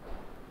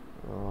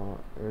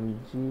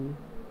mg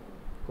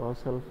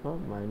cos alpha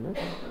minus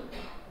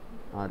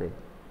RA.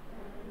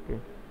 Okay.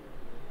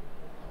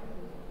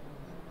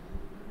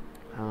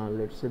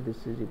 Let us say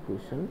this is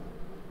equation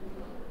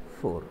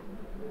 4.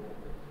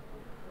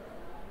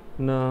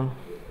 Now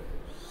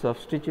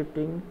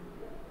substituting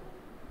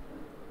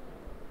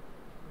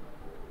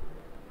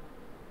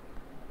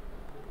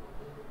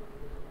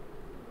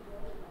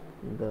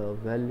the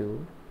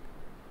value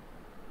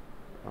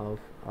of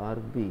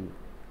RB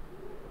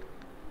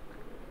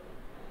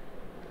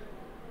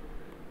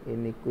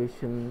in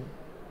equation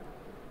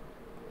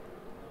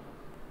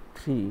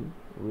 3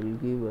 will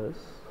give us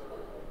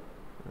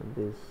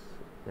this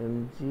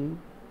mg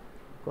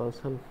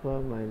cos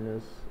alpha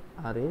minus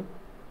RA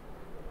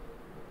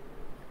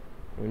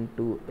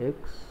into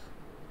x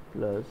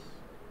plus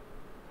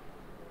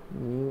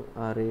mu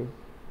RA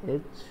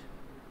H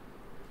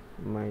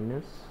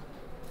minus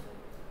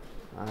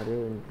RA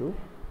into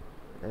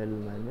L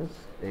minus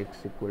X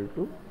equal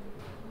to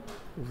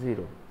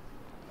 0.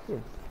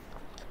 Okay.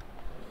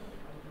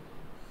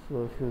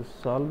 So if you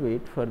solve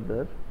it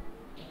further,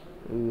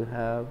 you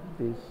have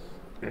this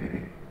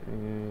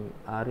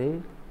RA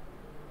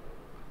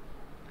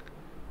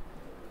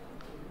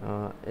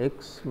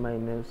X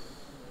minus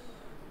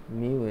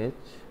mu H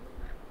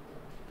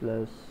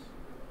plus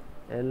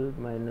L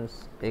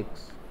minus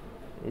X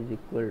is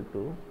equal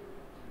to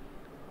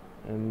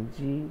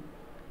mg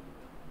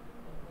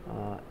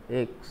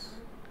x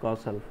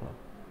cos alpha,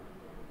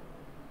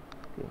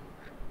 okay,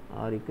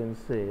 or you can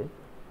say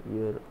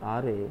your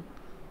RA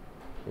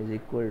is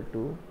equal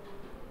to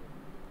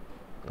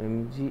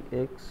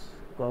mgx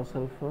cos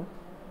alpha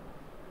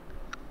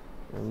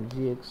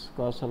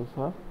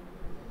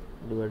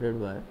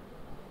divided by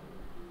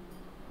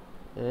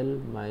L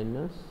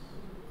minus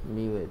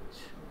mu H.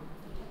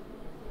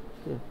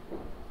 Okay.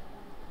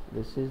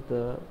 This is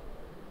the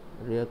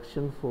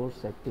reaction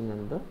force acting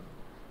on the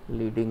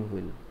leading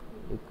wheel,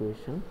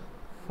 equation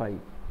 5.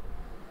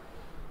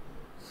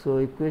 So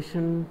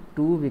equation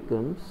 2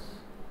 becomes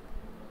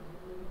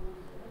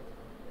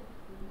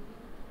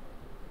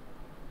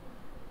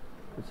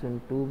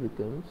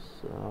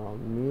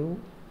mu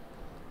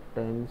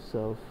times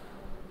of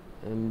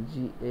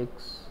mgx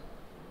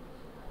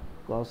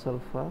cos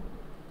alpha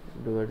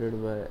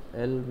divided by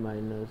L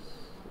minus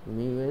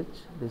mu H.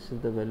 This is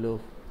the value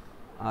of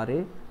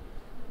RA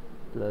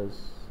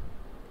plus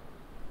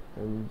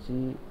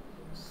mg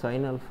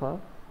sin alpha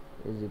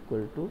is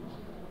equal to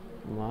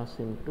mass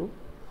into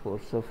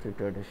force of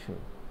retardation.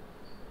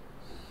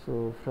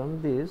 So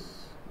from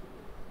this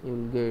you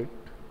will get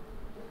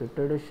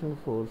retardation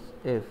force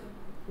F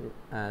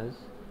as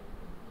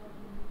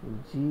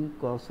g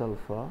cos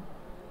alpha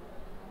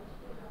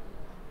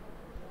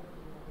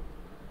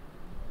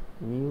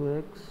mu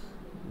x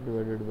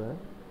divided by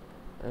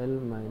L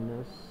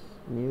minus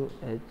mu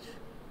H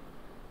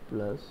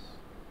plus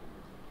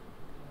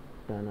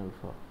tan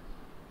alpha.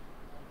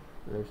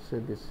 Let us say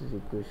this is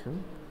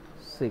equation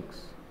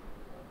 6,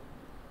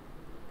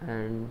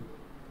 and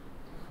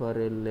for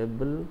a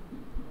level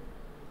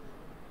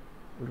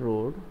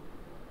road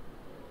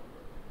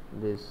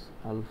this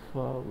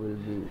alpha will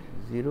be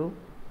 0,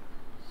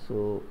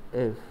 so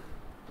F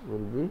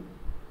will be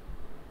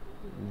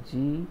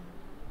g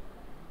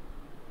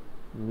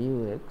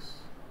mu x,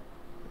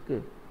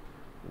 okay,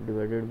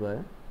 divided by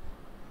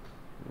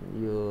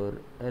your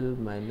L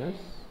minus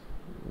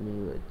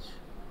mu H.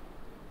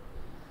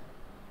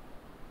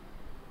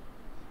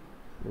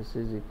 This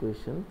is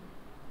equation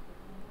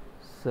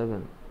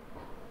 7.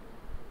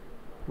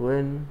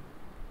 When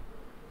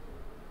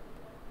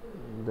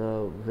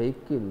the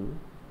vehicle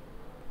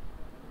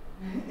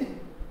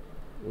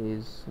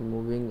is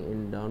moving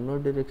in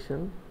downward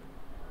direction,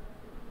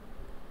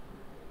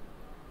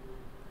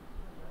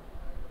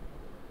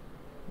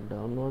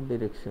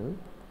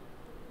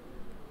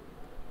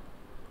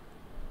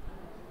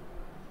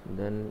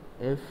 then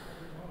F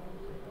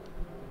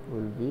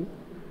will be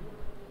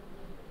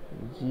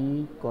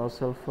g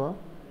cos alpha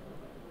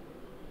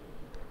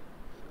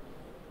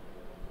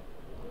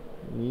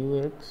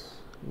mu x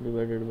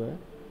divided by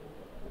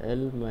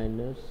L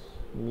minus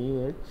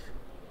mu h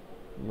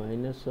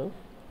minus of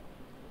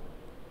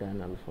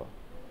tan alpha.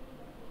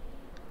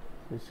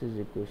 This is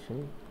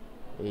equation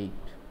 8.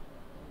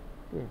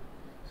 Okay.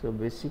 So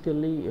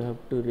basically you have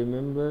to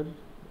remember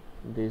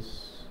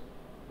this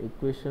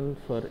equation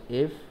for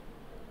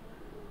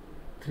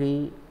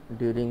F3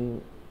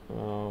 during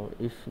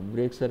if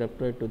brakes are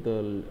applied to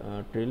the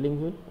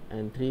trailing wheel,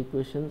 and 3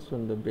 equations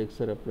when the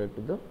brakes are applied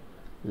to the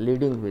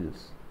leading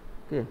wheels,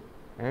 okay,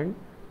 and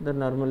the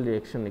normal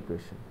reaction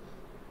equation.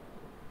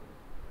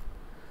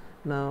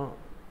 Now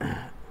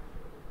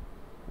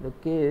the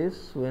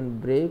case when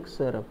brakes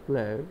are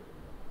applied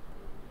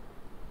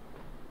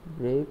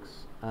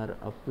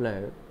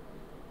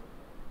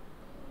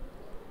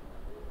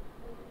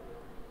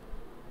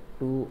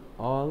to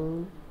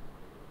all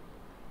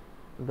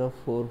the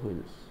 4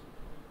 wheels,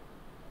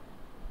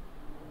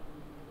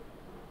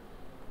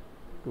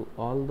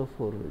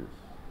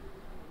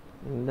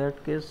 in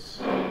that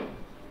case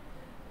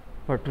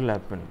what will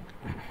happen?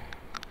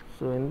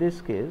 So in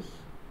this case,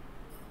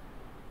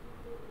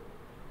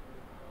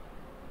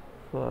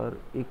 for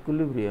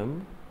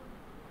equilibrium,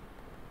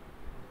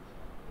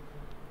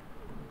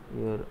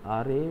 your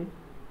RA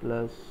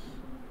plus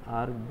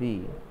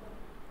RB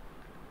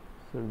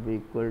should be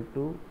equal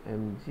to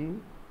mg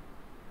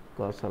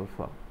cos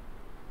alpha,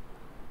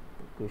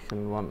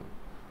 equation 1,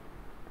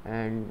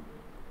 and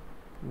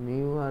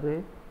mu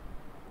RA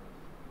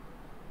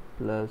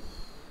plus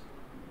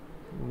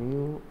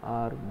mu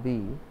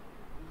RB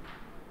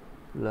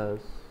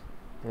plus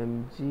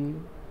mg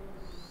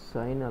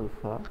sin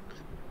alpha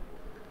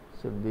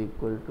should be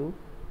equal to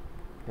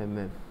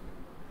mf,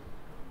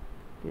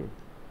 okay,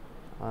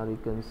 or you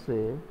can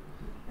say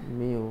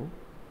mu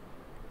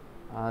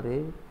RA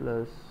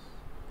plus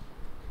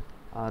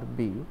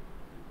RB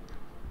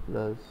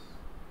plus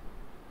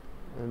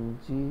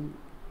mg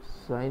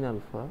sin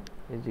alpha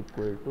is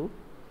equal to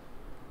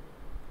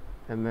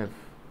mf,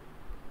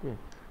 okay.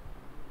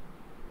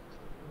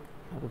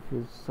 Or if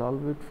you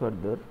solve it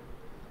further,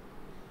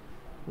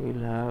 we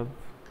will have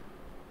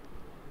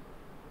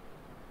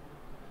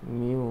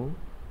mu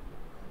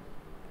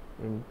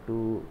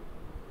into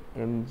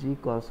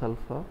mg cos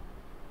alpha,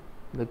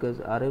 because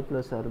RA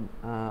plus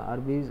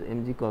RB is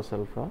mg cos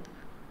alpha,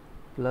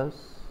 plus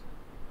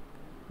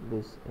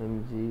this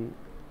mg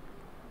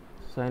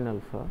sin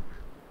alpha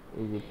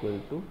is equal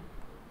to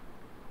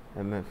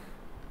mf.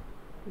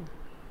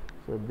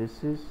 So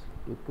this is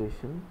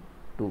equation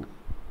 2.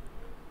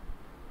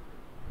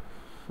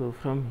 So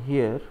from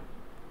here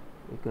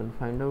you can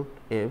find out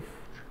f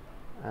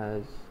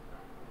as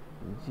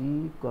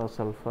g cos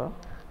alpha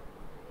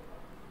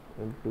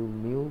into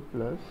mu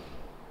plus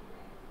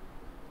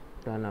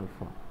tan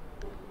alpha,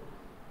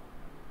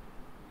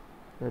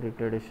 the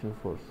retardation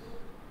force.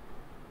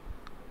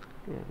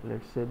 Okay,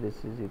 let's say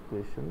this is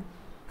equation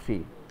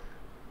 3,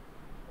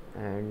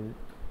 and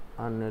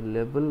on a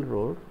level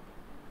road,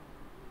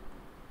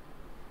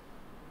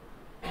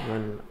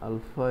 when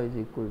alpha is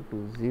equal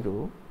to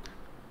 0,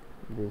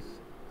 this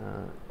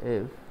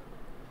f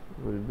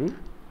will be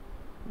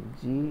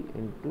g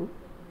into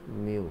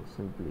mu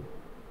simply,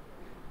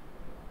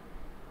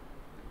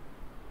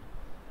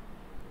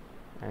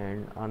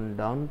 and on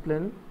down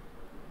plane,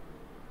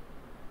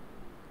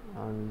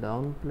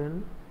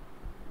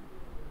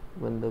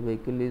 when the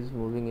vehicle is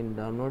moving in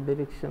downward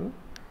direction,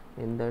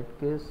 in that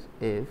case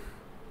f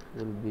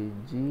will be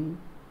g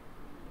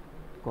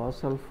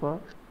cos alpha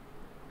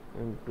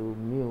into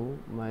mu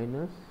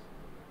minus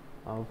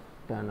of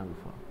tan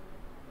alpha.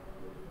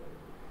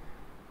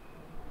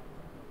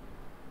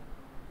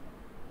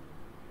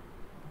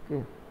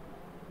 Okay.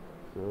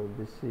 So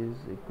this is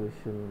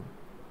equation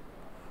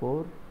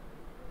 4,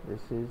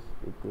 this is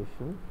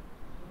equation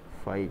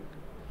 5.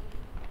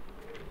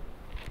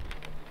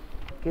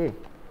 Okay.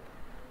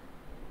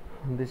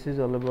 This is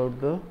all about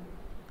the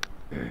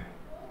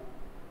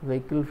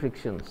vehicle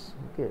frictions,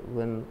 okay,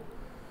 when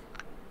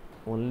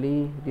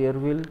only rear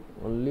wheel,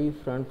 only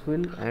front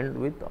wheel, and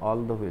with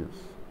all the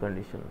wheels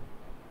condition.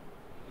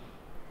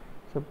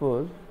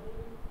 Suppose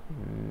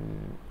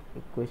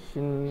a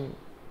question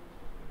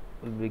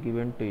will be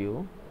given to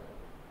you.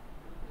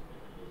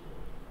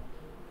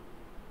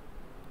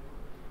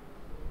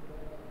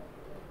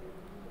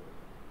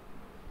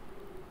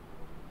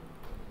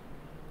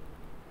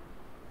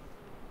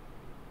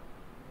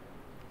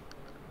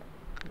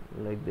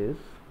 Like this,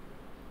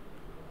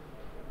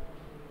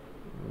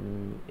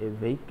 a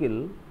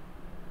vehicle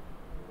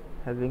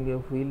having a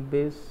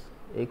wheelbase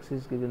x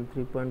is given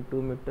 3.2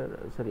 meter,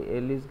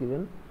 L is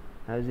given,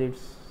 has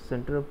its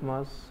center of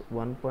mass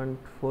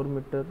 1.4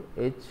 meter,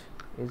 h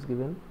is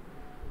given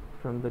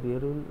from the rear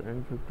wheel,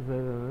 and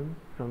 55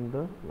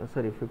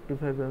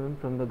 mm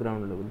from the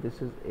ground level.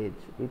 This is h.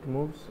 It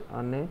moves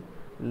on a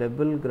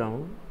level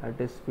ground at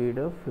a speed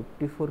of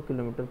 54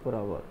 km per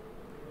hour.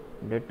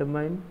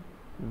 Determine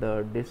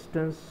the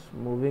distance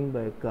moving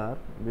by car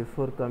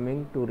before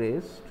coming to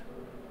rest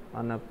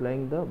on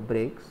applying the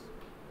brakes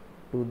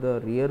to the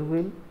rear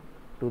wheel,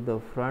 to the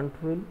front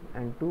wheel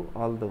and to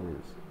all the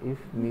wheels if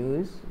mu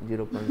is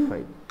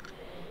 0.5.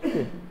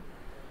 Okay.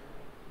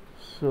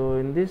 So,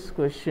 in this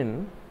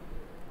question,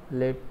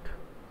 let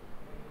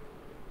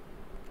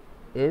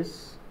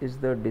S is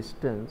the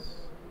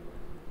distance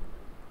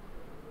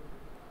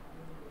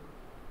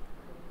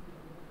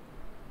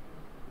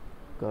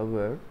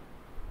covered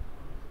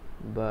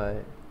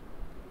by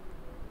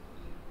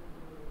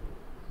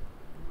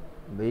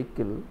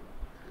vehicle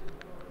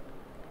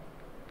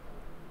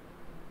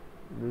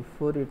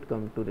before it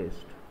comes to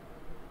rest.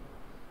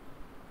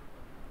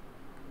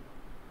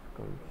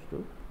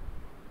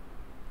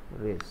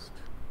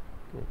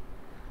 Okay.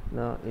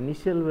 Now,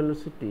 initial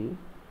velocity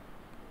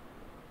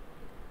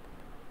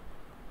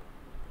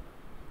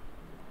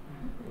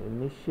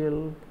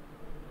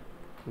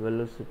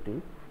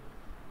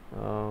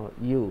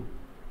u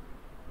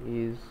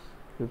is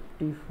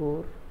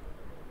 54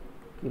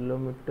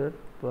 kilometer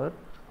per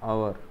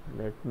hour.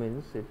 That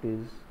means it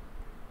is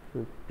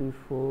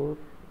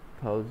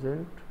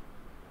 54,000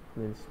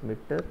 means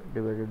meter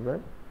divided by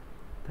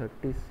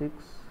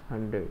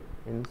 3600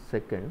 in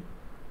second.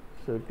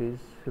 So, it is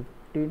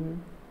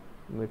 15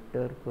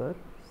 meter per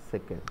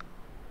second.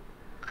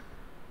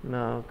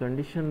 Now,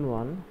 condition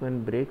 1,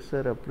 when brakes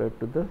are applied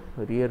to the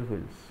rear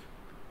wheels.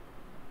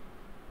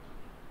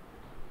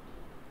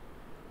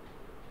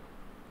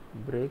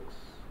 Brakes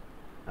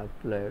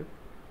applied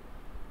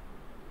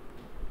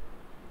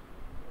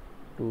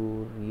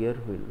to rear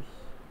wheels.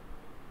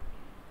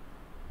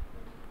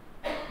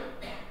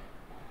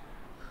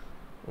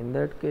 In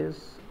that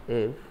case,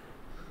 F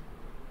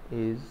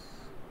is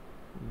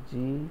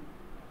G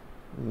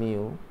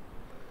mu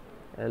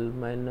L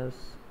minus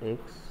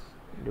X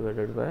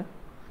divided by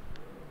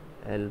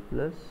L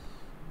plus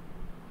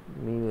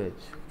mu H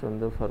from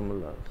the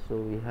formula. So,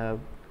 we have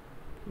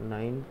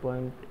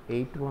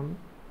 9.81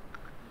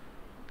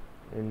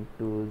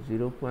 into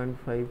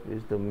 0.5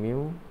 is the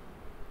mu,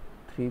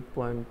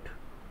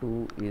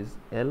 3.2 is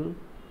L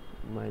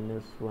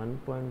minus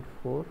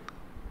 1.4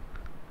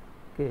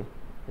 okay,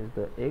 is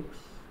the X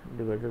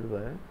divided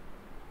by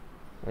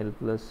L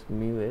plus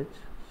mu H.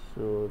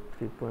 So,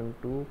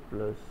 3.2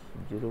 plus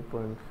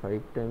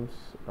 0.5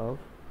 times of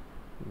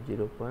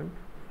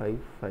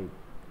 0.55.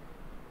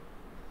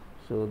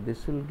 So,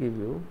 this will give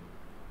you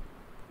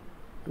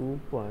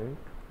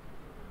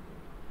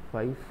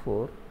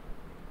 2.54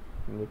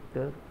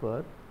 meter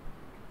per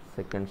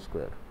second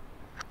square.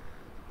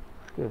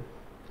 Okay.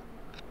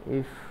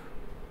 If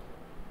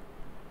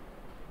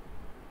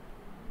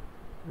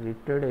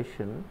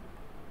retardation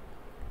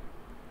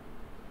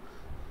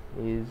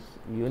is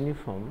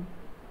uniform,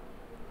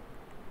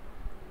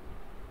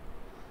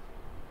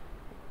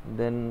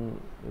 then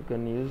you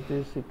can use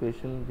this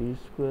equation v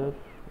square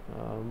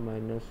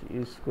minus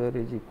u square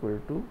is equal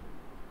to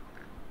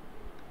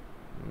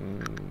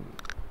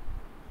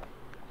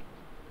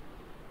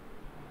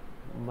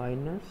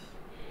minus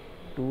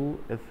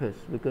 2fs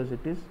because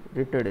it is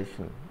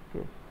retardation.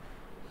 Okay.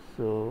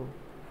 So,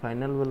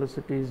 final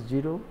velocity is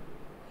 0.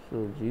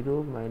 So,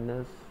 0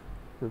 minus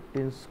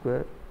 15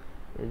 square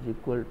is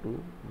equal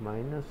to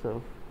minus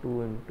of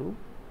 2 into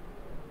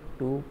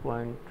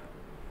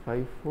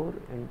 2.54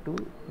 into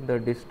the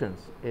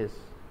distance s.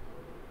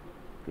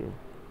 Okay.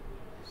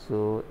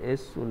 So,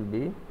 s will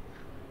be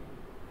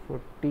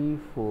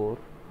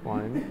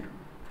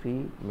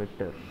 44.3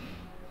 meter.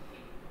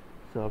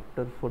 So,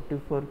 after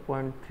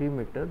 44.3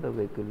 meter the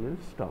vehicle will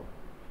stop,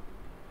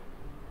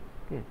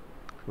 okay,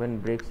 when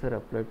brakes are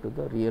applied to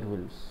the rear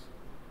wheels.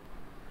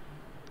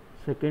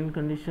 Second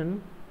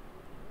condition,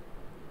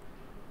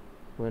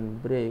 when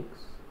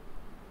brakes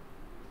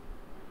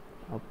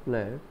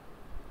applied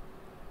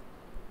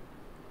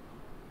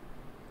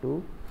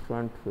to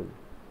front wheel.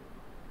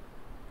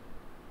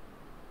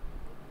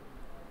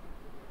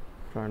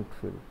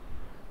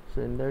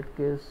 So, in that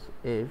case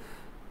F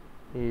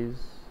is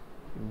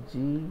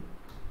G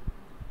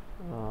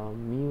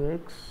mu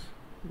X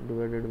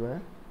divided by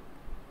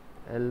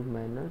L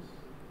minus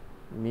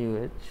mu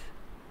H.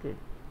 Okay.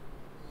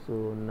 So,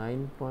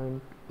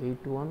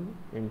 9.81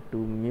 into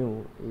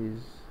mu is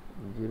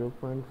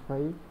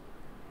 0.5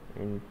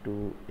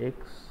 into X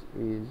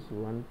is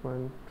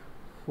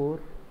 1.4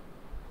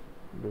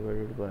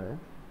 divided by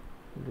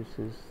this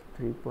is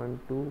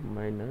 3.2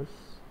 minus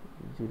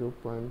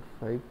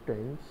 0.5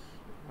 times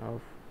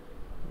of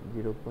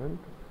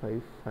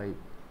 0.55.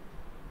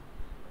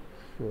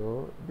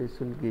 So, this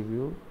will give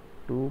you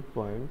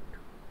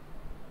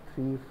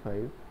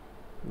 2.35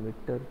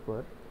 meter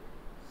per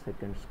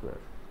second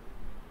square.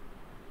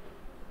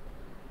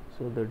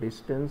 So, the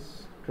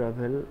distance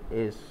travel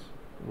S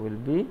will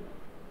be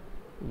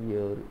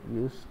your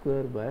u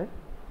square by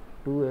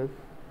 2f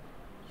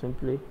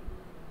simply.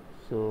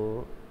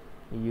 So,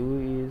 u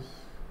is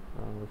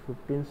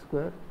 15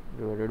 square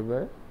divided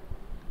by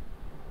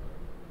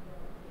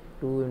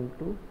 2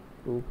 into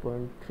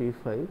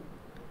 2.35.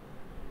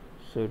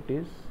 So, it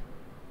is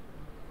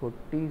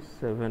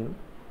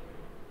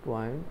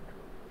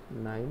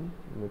 47.9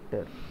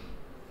 meter.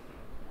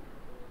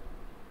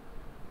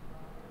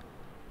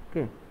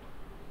 Okay.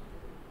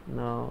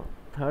 Now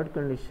third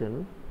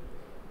condition,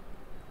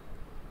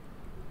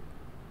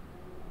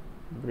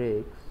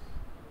 brakes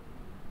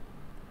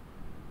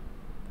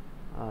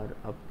are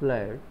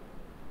applied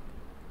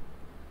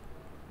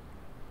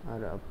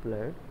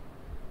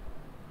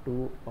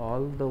to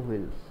all the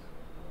wheels,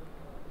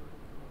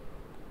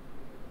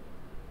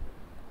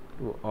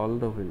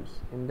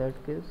 in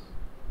that case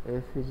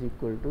F is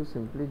equal to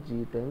simply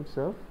G times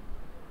of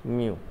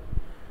mu.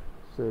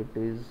 So it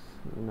is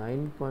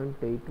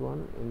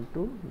 9.81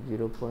 into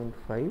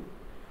 0.5,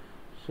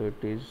 so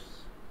it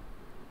is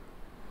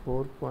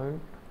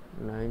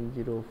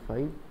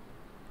 4.905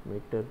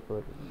 meter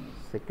per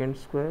second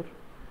square,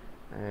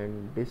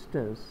 and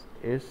distance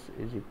S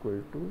is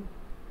equal to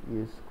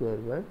U square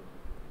by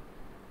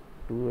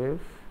 2F.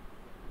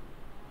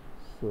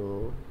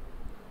 So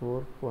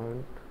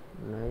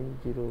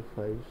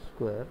 4.905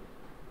 square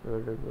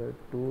divided by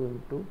 2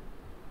 into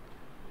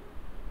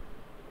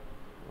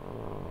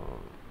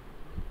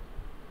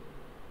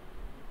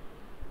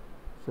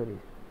sorry,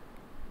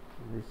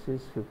 this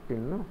is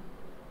 15, no,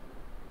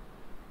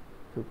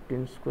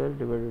 15 square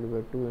divided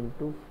by 2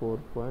 into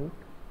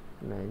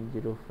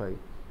 4.905,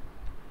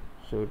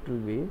 so it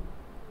will be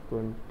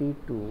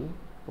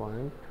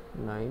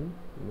 22.9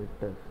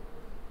 meter.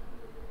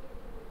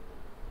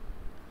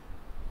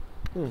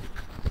 Okay.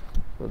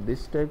 So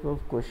this type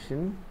of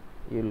question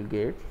you will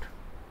get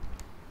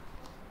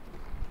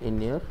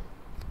in your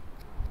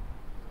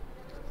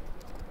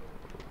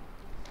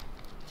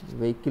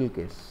vehicle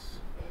case.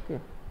 Okay.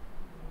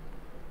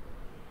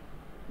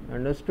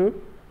 Understood?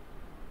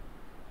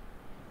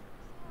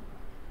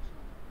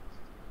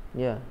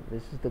 Yeah,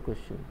 this is the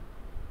question.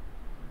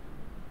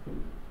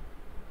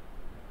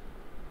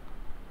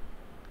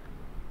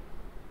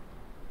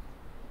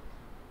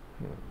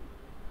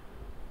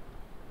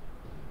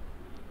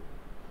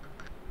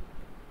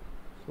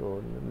 So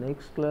in the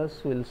next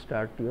class we will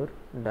start your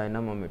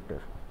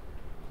dynamometer.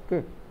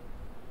 Okay.